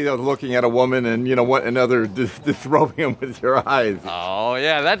was ways of looking at a woman and, you know, what another disrobing him with your eyes. Oh,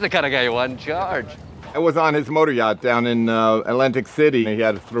 yeah, that's the kind of guy you want in charge. I was on his motor yacht down in Atlantic City. He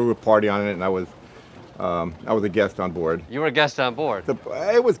had a party on it, and I was a guest on board. You were a guest on board?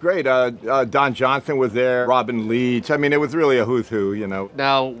 It was great. Don Johnson was there, Robin Leach. I mean, it was really a who's who, you know.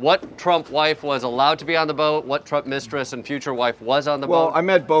 Now, what Trump wife was allowed to be on the boat? What Trump mistress and future wife was on the boat? Well, I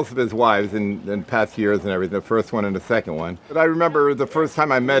met both of his wives in past years and everything, the first one and the second one. But I remember the first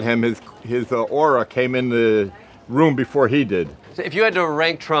time I met him, his aura came in the room before he did. So if you had to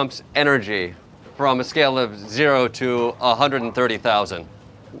rank Trump's energy from a scale of 0 to 130,000,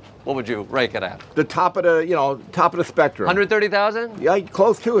 what would you rank it at? The top of the spectrum. 130,000? Yeah,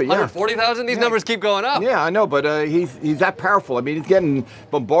 close to it, yeah. 140,000? These numbers keep going up. Yeah, I know, but he's that powerful. I mean, he's getting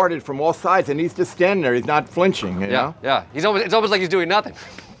bombarded from all sides, and he's just standing there. He's not flinching, you know? Yeah. It's almost like he's doing nothing.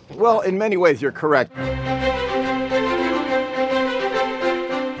 Well, in many ways, you're correct. Do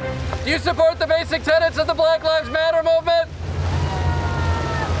you support the basic tenets of the Black Lives Matter movement?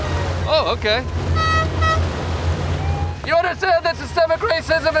 Oh, okay. You understand that systemic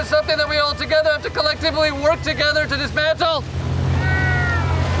racism is something that we all together have to collectively work together to dismantle?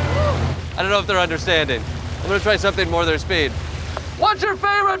 I don't know if they're understanding. I'm gonna try something more their speed. What's your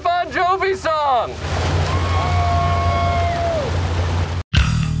favorite Bon Jovi song?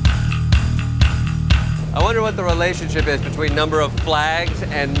 I wonder what the relationship is between number of flags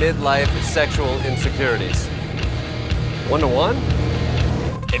and midlife sexual insecurities. 1-to-1?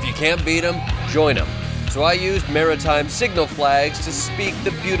 If you can't beat them, join them. So I used maritime signal flags to speak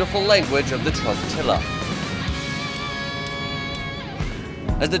the beautiful language of the Trumptilla.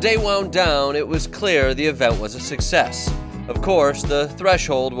 As the day wound down, it was clear the event was a success. Of course, the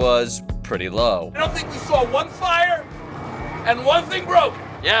threshold was pretty low. I don't think we saw one fire and one thing broken.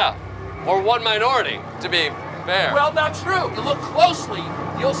 Yeah, or one minority, to be fair. Well, not true. You look closely,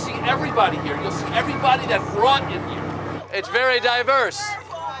 you'll see everybody here. You'll see everybody that brought in here. It's very diverse.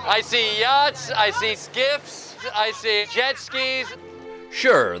 I see yachts, I see skiffs, I see jet skis.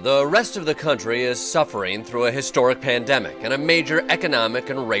 Sure, the rest of the country is suffering through a historic pandemic and a major economic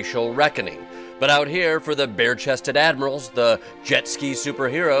and racial reckoning. But out here, for the bare-chested admirals, the jet ski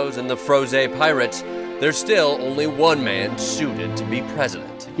superheroes, and the froze pirates, there's still only one man suited to be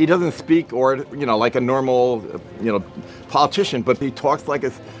president. He doesn't speak like a normal, politician, but he talks like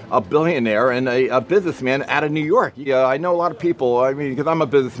a billionaire and a businessman out of New York. Yeah, I know a lot of people. I mean, because I'm a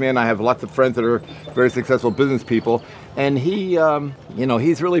businessman, I have lots of friends that are very successful business people, and he,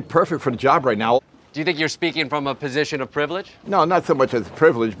 he's really perfect for the job right now. Do you think you're speaking from a position of privilege? No, not so much as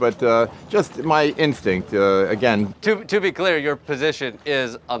privilege, but just my instinct, again. To be clear, your position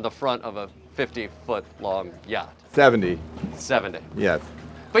is on the front of a 50-foot long yacht. 70. 70. Yes.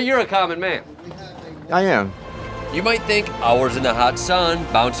 But you're a common man. I am. You might think hours in the hot sun,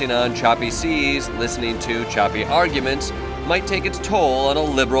 bouncing on choppy seas, listening to choppy arguments, might take its toll on a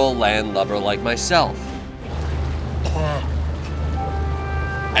liberal landlubber like myself.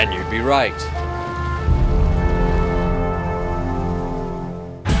 And you'd be right.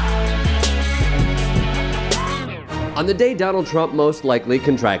 On the day Donald Trump most likely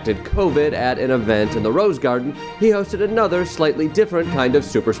contracted COVID at an event in the Rose Garden, he hosted another slightly different kind of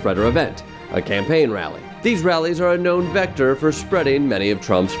super spreader event, a campaign rally. These rallies are a known vector for spreading many of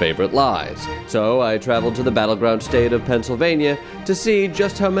Trump's favorite lies. So I traveled to the battleground state of Pennsylvania to see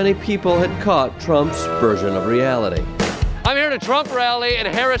just how many people had caught Trump's version of reality. I'm here at a Trump rally in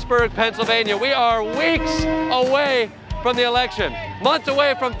Harrisburg, Pennsylvania. We are weeks away from the election, months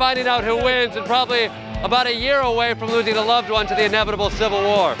away from finding out who wins, and probably about a year away from losing a loved one to the inevitable civil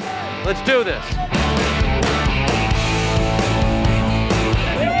war. Let's do this.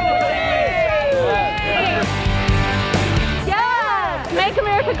 Yeah! Make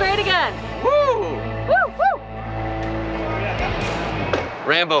America great again. Woo! Woo, woo!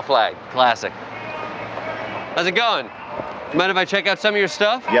 Rambo flag, classic. How's it going? Mind if I check out some of your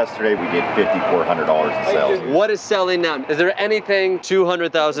stuff? Yesterday we did $5,400 in sales. What is selling now? Is there anything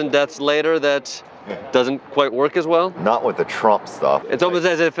 200,000 deaths later that doesn't quite work as well? Not with the Trump stuff. It's almost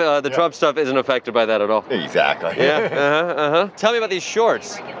as if the Trump stuff isn't affected by that at all. Exactly. Yeah, Tell me about these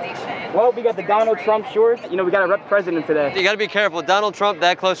shorts. Well, we got the Donald Trump shorts. You know, we got a rep president today. You gotta be careful. Donald Trump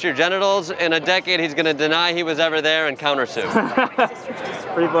that close to your genitals, in a decade he's gonna deny he was ever there and countersue.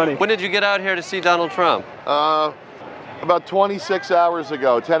 Pretty funny. When did you get out here to see Donald Trump? About 26 hours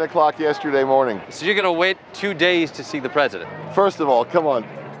ago, 10 o'clock yesterday morning. So you're gonna wait 2 days to see the president? First of all, come on.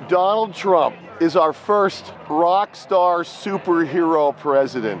 Donald Trump is our first rock star superhero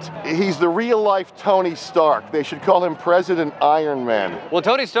president. He's the real life Tony Stark. They should call him President Iron Man. Well,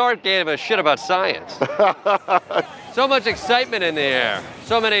 Tony Stark gave a shit about science. So much excitement in the air,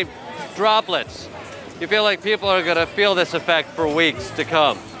 so many droplets. You feel like people are gonna feel this effect for weeks to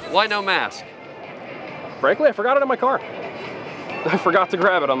come. Why no mask? Frankly, I forgot it in my car. I forgot to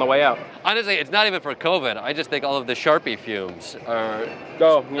grab it on the way out. Honestly, it's not even for COVID. I just think all of the Sharpie fumes are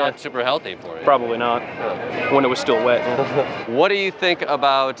not super healthy for you. Probably not, when it was still wet. What do you think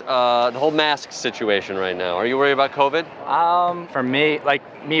about the whole mask situation right now? Are you worried about COVID? For me,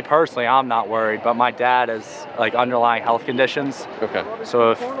 me personally, I'm not worried, but my dad has underlying health conditions. Okay.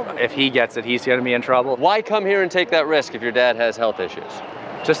 So if he gets it, he's gonna be in trouble. Why come here and take that risk if your dad has health issues?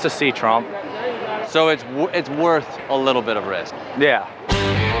 Just to see Trump. So it's worth a little bit of risk. Yeah.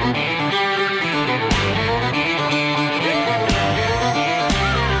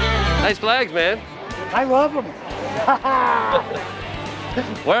 Nice flags, man. I love them.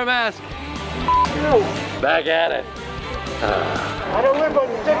 Wear a mask. Back at it. I don't live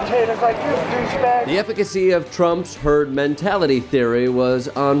under dictators like you, douchebag. The efficacy of Trump's herd mentality theory was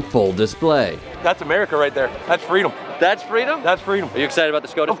on full display. That's America right there. That's freedom. That's freedom? That's freedom. Are you excited about the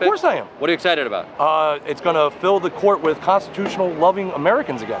SCOTUS Of course I am. What are you excited about? It's going to fill the court with constitutional loving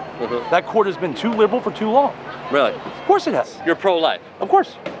Americans again. That court has been too liberal for too long. Really? Of course it has. You're pro-life? Of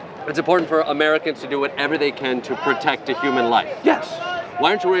course. It's important for Americans to do whatever they can to protect a human life. Yes. Why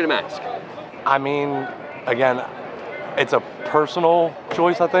aren't you wearing a mask? I mean, again, it's a personal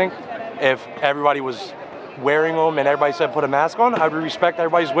choice, I think. If everybody was wearing them and everybody said put a mask on, I would respect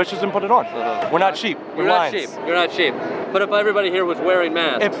everybody's wishes and put it on. We're not cheap. You're not cheap. You're not cheap. But if everybody here was wearing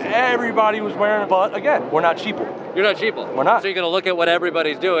masks. If everybody was wearing, but again, we're not cheaper. You're not cheaper. We're not. So you're going to look at what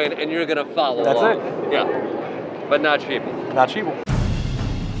everybody's doing and you're going to follow That's along. it. Yeah. But not cheaper. Not cheaper.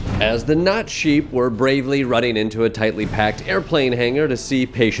 As the not sheep were bravely running into a tightly packed airplane hangar to see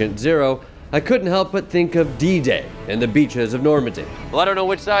Patient Zero, I couldn't help but think of D-Day and the beaches of Normandy. Well, I don't know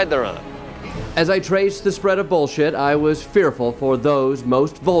which side they're on. As I traced the spread of bullshit, I was fearful for those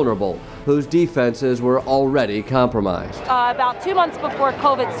most vulnerable, whose defenses were already compromised. About 2 months before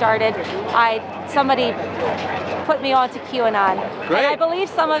COVID started, somebody put me on to QAnon. Great. And I believe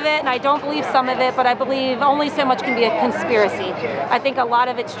some of it, and I don't believe some of it, but I believe only so much can be a conspiracy. I think a lot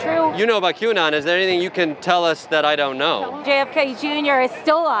of it's true. You know about QAnon. Is there anything you can tell us that I don't know? JFK Jr. is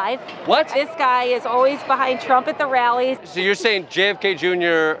still alive. What? This guy is always behind Trump at the rallies. So you're saying JFK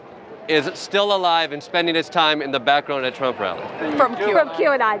Jr. is still alive and spending his time in the background at Trump rally? From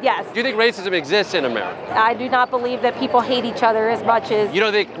QAnon, yes. Do you think racism exists in America? I do not believe that people hate each other as much as... You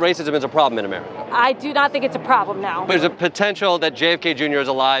don't think racism is a problem in America? I do not think it's a problem now. There's a potential that JFK Jr. is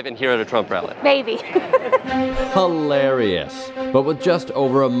alive and here at a Trump rally. Maybe. Hilarious. But with just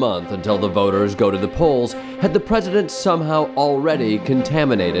over a month until the voters go to the polls, had the president somehow already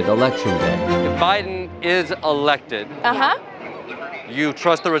contaminated Election Day? If Biden is elected, you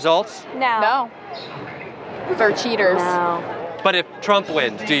trust the results? No. They're cheaters. No. But if Trump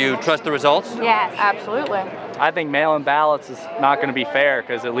wins, do you trust the results? Yes, absolutely. I think mail-in ballots is not going to be fair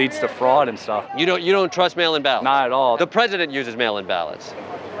because it leads to fraud and stuff. You don't trust mail-in ballots? Not at all. The president uses mail-in ballots.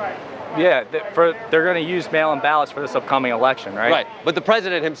 Yeah, they're going to use mail-in ballots for this upcoming election, right? Right, but the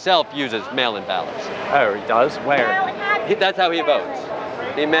president himself uses mail-in ballots. Oh, he does? Where? That's how he votes.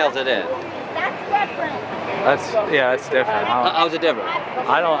 He mails it in. That's different. How's it different?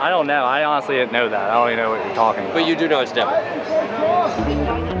 I don't know. I honestly didn't know that. I don't even know what you're talking about. But you do know it's different.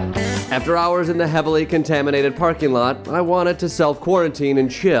 After hours in the heavily contaminated parking lot, I wanted to self-quarantine and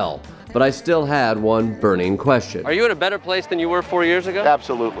chill. But I still had one burning question. Are you in a better place than you were 4 years ago?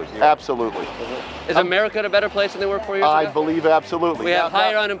 Absolutely. Absolutely. Is America in a better place than they were 4 years ago? I believe absolutely. We have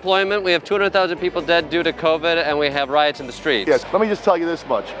higher unemployment, we have 200,000 people dead due to COVID, and we have riots in the streets. Yes, let me just tell you this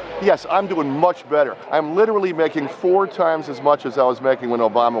much. Yes, I'm doing much better. I'm literally making 4 times as much as I was making when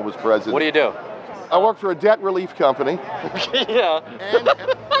Obama was president. What do you do? I work for a debt relief company. Yeah.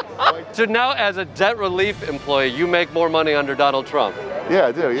 So now as a debt relief employee, you make more money under Donald Trump. Yeah,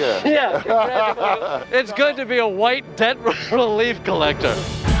 I do, yeah. Yeah. It's good to be a white debt relief collector.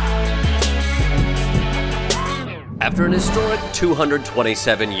 After an historic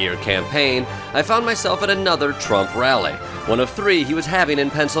 227-year campaign, I found myself at another Trump rally, one of 3 he was having in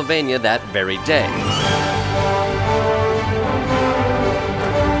Pennsylvania that very day.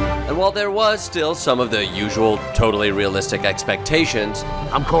 And while there was still some of the usual totally realistic expectations,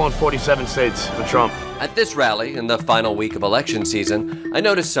 I'm calling 47 states for Trump. At this rally, in the final week of election season, I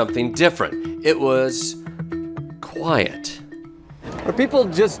noticed something different. It was quiet. Are people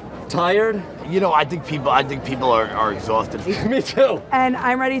just tired? You know, I think people are exhausted. Me too. And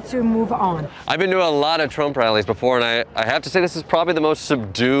I'm ready to move on. I've been to a lot of Trump rallies before, and I have to say this is probably the most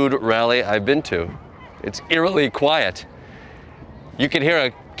subdued rally I've been to. It's eerily quiet. You can hear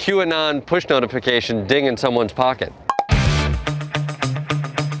a QAnon push notification ding in someone's pocket.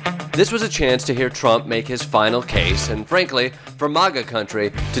 This was a chance to hear Trump make his final case, and frankly, for MAGA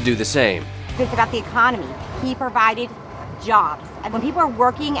country to do the same. It's about the economy. He provided jobs. And when people are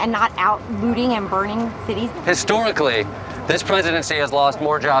working and not out looting and burning cities. Historically, this presidency has lost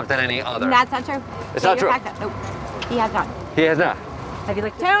more jobs than any other. That's not true. It's not true. Nope. He has not. He has not. I'd be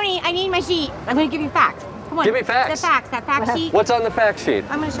like, Tony, I need my sheet. I'm going to give you facts. Come on. Give me facts. The facts. That fact sheet. What's on the fact sheet?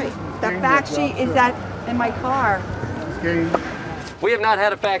 I'm going to show you. The fact sheet is that in my car. We have not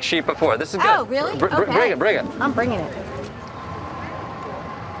had a fact sheet before. This is good. Oh, really? Okay. Bring it. I'm bringing it.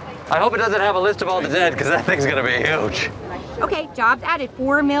 I hope it doesn't have a list of all the dead, because that thing's going to be huge. Okay, jobs added,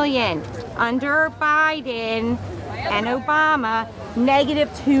 4 million. Under Biden and Obama, negative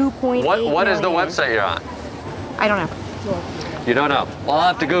 2.8 What is the million. website you're on? I don't know. You don't know? Well, I'll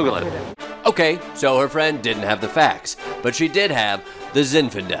have to Google it. Okay, so her friend didn't have the facts, but she did have the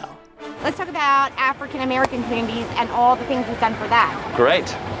Zinfandel. Let's talk about African American communities and all the things he's done for that. Great.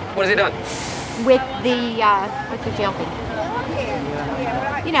 What has he done? With the, what's the jail thing?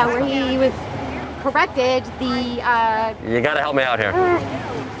 You know, where he was corrected the, You gotta help me out here.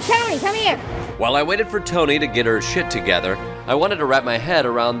 Tony, come here. While I waited for Tony to get her shit together, I wanted to wrap my head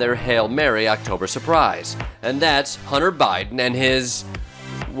around their Hail Mary October surprise. And that's Hunter Biden and his,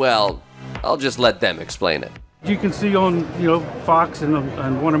 well, I'll just let them explain it. You can see on, Fox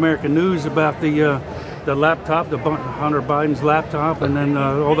and One American News about the laptop, Hunter Biden's laptop, and then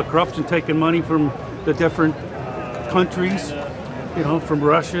all the corruption taking money from the different countries, from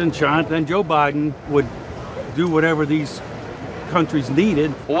Russia and China. Then Joe Biden would do whatever these countries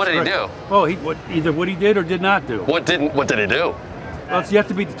needed. Well, what did he do? Well, either what he did or did not do. What did he do? Well, it's yet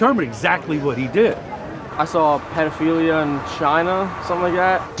to be determined exactly what he did. I saw pedophilia in China, something like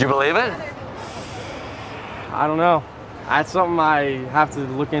that. Do you believe it? I don't know. That's something I have to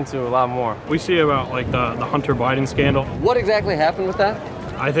look into a lot more. We see about the Hunter Biden scandal. What exactly happened with that?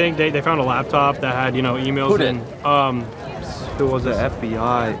 I think they found a laptop that had emails. Who did? Who was the it?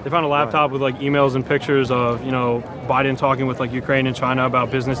 FBI. They found a laptop with emails and pictures of Biden talking with Ukraine and China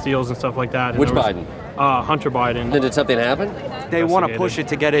about business deals and stuff like that. Which Biden? Hunter Biden. Did something happen? They want to push it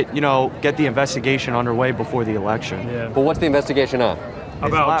to get the investigation underway before the election. Yeah. But what's the investigation on?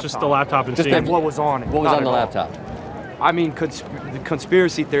 About just the laptop and just seeing what was on it. What was on the laptop? I mean, the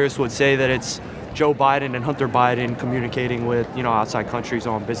conspiracy theorists would say that it's Joe Biden and Hunter Biden communicating with, outside countries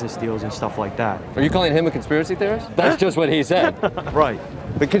on business deals and stuff like that. Are you calling him a conspiracy theorist? That's just what he said. Right.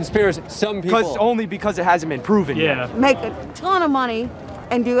 The conspiracy, some people... Only because it hasn't been proven yet. Make a ton of money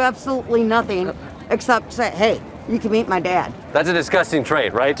and do absolutely nothing except say, hey, you can meet my dad. That's a disgusting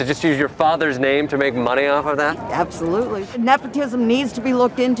trait, right? To just use your father's name to make money off of that? Absolutely. Nepotism needs to be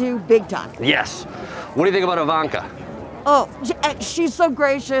looked into big time. Yes. What do you think about Ivanka? Oh, she's so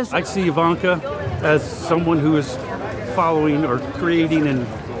gracious. I see Ivanka as someone who is following or creating and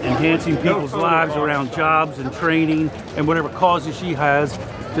enhancing people's lives around jobs and training and whatever causes she has,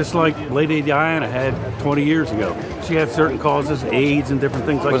 just like Lady Diana had 20 years ago. She had certain causes, AIDS and different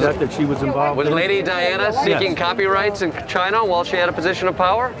things like that she was involved in. Was Lady Diana seeking copyrights in China while she had a position of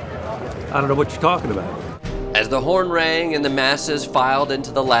power? I don't know what you're talking about. As the horn rang and the masses filed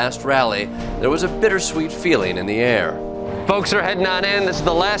into the last rally, there was a bittersweet feeling in the air. Folks are heading on in. This is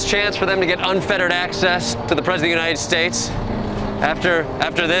the last chance for them to get unfettered access to the President of the United States.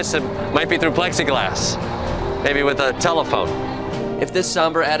 After this, it might be through plexiglass, maybe with a telephone. If this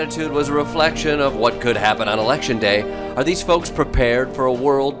somber attitude was a reflection of what could happen on Election Day, are these folks prepared for a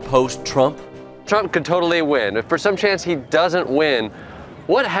world post-Trump? Trump could totally win. If for some chance he doesn't win,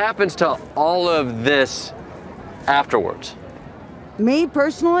 what happens to all of this afterwards? Me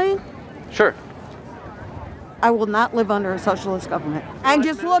personally? Sure. I will not live under a socialist government. And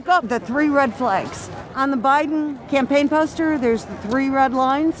just look up the 3 red flags. On the Biden campaign poster, there's the 3 red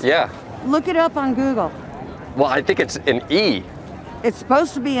lines. Yeah. Look it up on Google. Well, I think it's an E. It's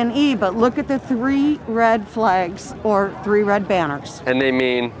supposed to be an E, but look at the 3 red flags or 3 red banners. And they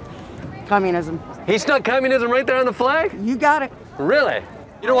mean? Communism. He stuck communism right there on the flag? You got it. Really?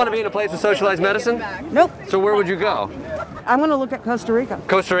 You don't want to be in a place of socialized medicine? Nope. So where would you go? I'm going to look at Costa Rica.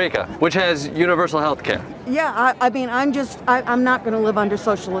 Costa Rica, which has universal health care. Yeah, I'm not going to live under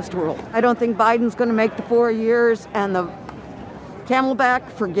socialist rule. I don't think Biden's going to make the 4 years, and the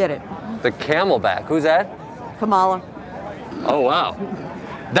Camelback, forget it. The Camelback, who's that? Kamala. Oh, wow.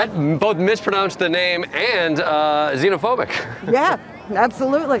 That both mispronounced the name and xenophobic. Yeah,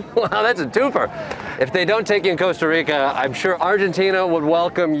 absolutely. Wow, that's a twofer. If they don't take you in Costa Rica, I'm sure Argentina would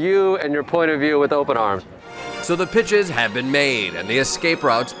welcome you and your point of view with open arms. So the pitches have been made and the escape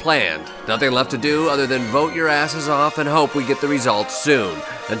routes planned. Nothing left to do other than vote your asses off and hope we get the results soon.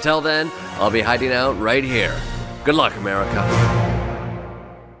 Until then, I'll be hiding out right here. Good luck, America.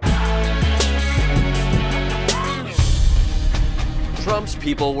 Trump's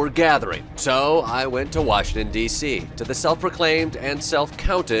people were gathering, so I went to Washington, D.C., to the self-proclaimed and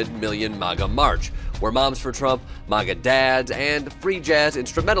self-counted Million MAGA March, where moms for Trump, MAGA dads, and free jazz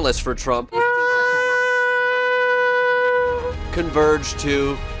instrumentalists for Trump converged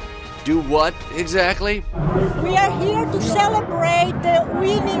to do what exactly? We are here to celebrate the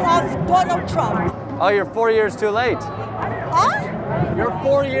winning of Donald Trump. Oh, you're 4 years too late. Huh? You're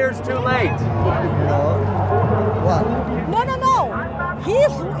 4 years too late. What? No.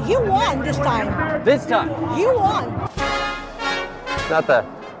 He won this time. This time? He won. It's not the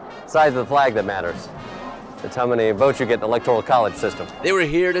size of the flag that matters. It's how many votes you get in the Electoral College system. They were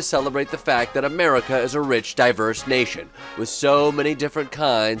here to celebrate the fact that America is a rich, diverse nation with so many different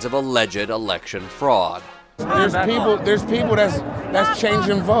kinds of alleged election fraud. There's people that's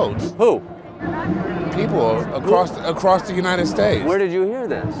changing votes. Who? People across the United States. Where did you hear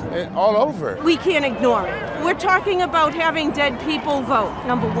this? All over. We can't ignore it. We're talking about having dead people vote,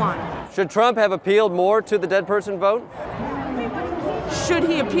 number one. Should Trump have appealed more to the dead person vote? Should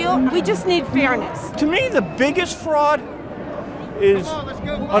he appeal? We just need fairness. To me, the biggest fraud is,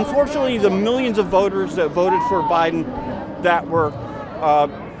 unfortunately, the millions of voters that voted for Biden that were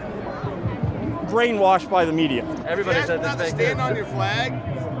brainwashed by the media. Everybody said this thing. Stand on your flag.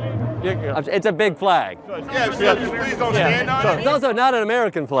 It's a big flag. Yeah, please don't stand on it. It's also not an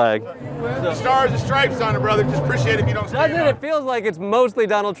American flag. The stars and stripes on it, brother. Just appreciate it if you don't stand Doesn't on it? It feels like it's mostly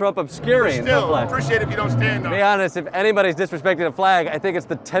Donald Trump obscuring the Still, flag. appreciate it if you don't stand on To it. be honest, if anybody's disrespecting a flag, I think it's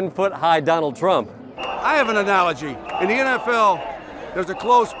the 10-foot-high Donald Trump. I have an analogy. In the NFL, there's a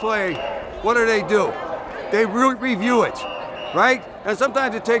close play. What do? They review it, right? And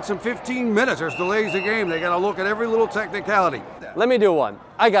sometimes it takes them 15 minutes. There's delays of the game. They got to look at every little technicality. Let me do one.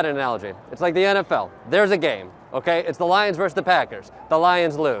 I got an analogy. It's like the NFL. There's a game, okay? It's the Lions versus the Packers. The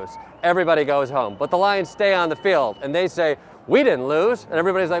Lions lose. Everybody goes home. But the Lions stay on the field, and they say, we didn't lose. And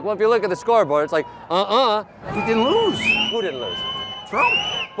everybody's like, well, if you look at the scoreboard, it's like, He didn't lose. Who didn't lose? Trump.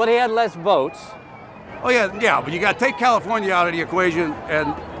 But he had less votes. Oh, yeah, but you got to take California out of the equation,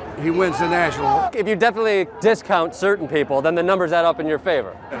 and he wins the national. If you definitely discount certain people, then the numbers add up in your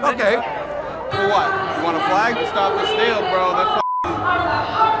favor. Okay. For what? You want a flag to stop the steal, bro? They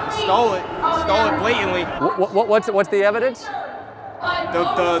stole it. Stole it blatantly. What's the evidence?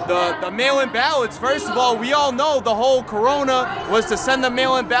 The mail-in ballots. First of all, we all know the whole corona was to send the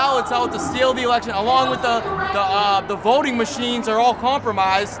mail-in ballots out to steal the election, along with the voting machines are all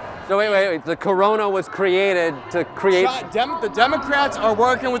compromised. So wait. The corona was created to create... The Democrats are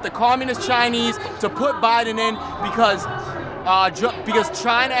working with the communist Chinese to put Biden in because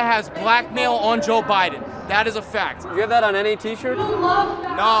China has blackmail on Joe Biden. That is a fact. Do you have that on any t-shirt?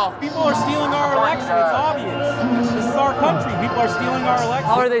 No. People are stealing our election. It's obvious. This is our country. People are stealing our election.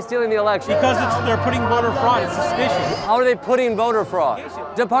 How are they stealing the election? Because they're putting voter fraud. It's suspicious. How are they putting voter fraud?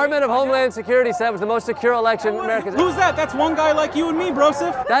 Department of Homeland Security said it was the most secure election America's... Who's that? That's one guy like you and me,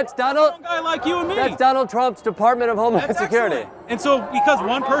 Broseph. That's Donald... One guy like you and me. That's Donald Trump's Department of Homeland Security. Excellent. And so, because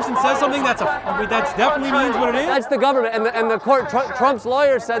one person says something, that definitely means what it is. That's the government, and the court. Trump's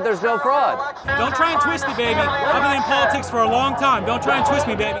lawyer said there's no fraud. Don't try and twist me, baby. I've been in politics for a long time. Don't try and twist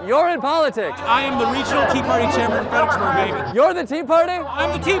me, baby. You're in politics. I am the regional Tea Party chairman in Fredericksburg, baby. You're the Tea Party?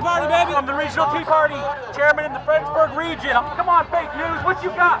 I'm the Tea Party, baby. I'm the regional Tea Party chairman in the Fredericksburg region. Come on, fake news. What you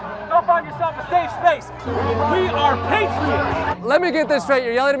got? Go find yourself a safe space. We are patriots. Let me get this straight.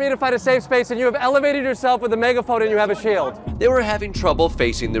 You're yelling at me to find a safe space, and you have elevated yourself with a megaphone, and you have a shield. They were having trouble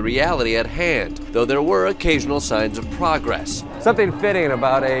facing the reality at hand, though there were occasional signs of progress. Something fitting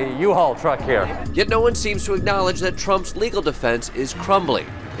about a U-Haul truck here. Yet no one seems to acknowledge that Trump's legal defense is crumbling.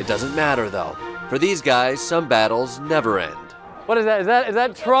 It doesn't matter, though. For these guys, some battles never end. What is that? Is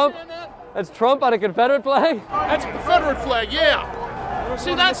that Trump? That's Trump on a Confederate flag? That's a Confederate flag, yeah.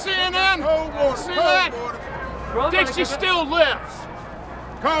 See that, CNN? See that? Dixie still lives.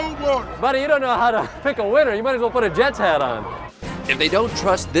 Cold water. Buddy, you don't know how to pick a winner. You might as well put a Jets hat on. If they don't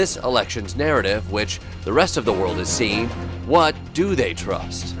trust this election's narrative, which the rest of the world is seeing, what do they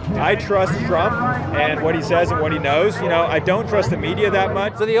trust? I trust Trump and what he says and what he knows. You know, I don't trust the media that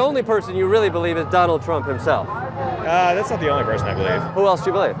much. So the only person you really believe is Donald Trump himself? That's not the only person I believe. Who else do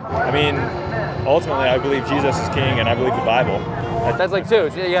you believe? I mean, ultimately, I believe Jesus is king and I believe the Bible. That's like two.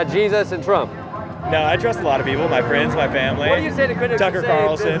 So you got Jesus and Trump. No, I trust a lot of people, my friends, my family. What do you say to critics? Tucker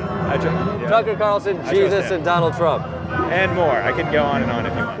Carlson. Tucker Carlson, Jesus, and Donald Trump. And more. I can go on and on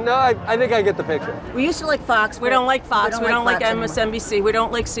if you want. No, I think I get the picture. We used to like Fox. We don't like Fox. We don't like MSNBC. We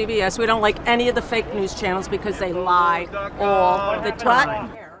don't like CBS. We don't like any of the fake news channels because they lie all the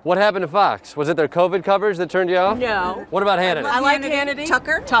time. What happened to Fox? Was it their COVID coverage that turned you off? No. What about Hannity? I like Hannity.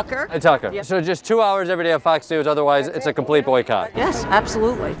 Tucker. And Tucker. Yep. So just 2 hours every day of Fox News, otherwise it's a complete boycott. Yes,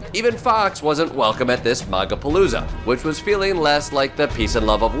 absolutely. Even Fox wasn't welcome at this MAGA-palooza, which was feeling less like the peace and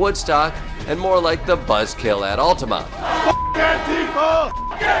love of Woodstock and more like the buzzkill at Altamont.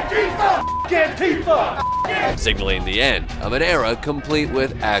 Signaling the end of an era complete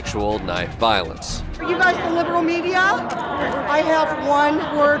with actual knife violence. Are you guys the liberal media? I have one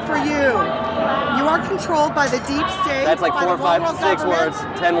word for you. You are controlled by the deep state. That's like 4, 5, 6 words,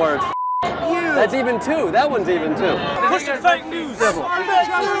 10 words. You. That's even 2. That one's even 2. Push the fake news. And I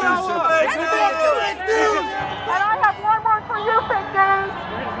have one word for you, fake news.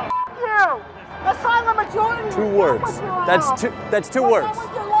 You. The silent majority. 2 words. That's two words.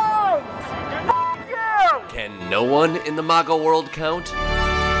 Can no one in the MAGA world count?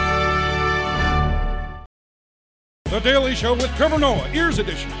 The Daily Show with Trevor Noah, Ears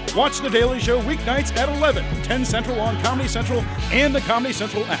Edition. Watch The Daily Show weeknights at 11, 10 Central on Comedy Central and the Comedy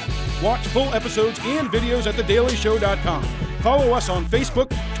Central app. Watch full episodes and videos at thedailyshow.com. Follow us on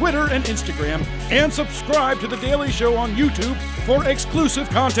Facebook, Twitter, and Instagram, and subscribe to The Daily Show on YouTube for exclusive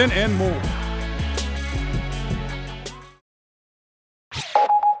content and more.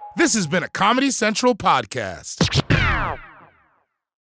 This has been a Comedy Central podcast.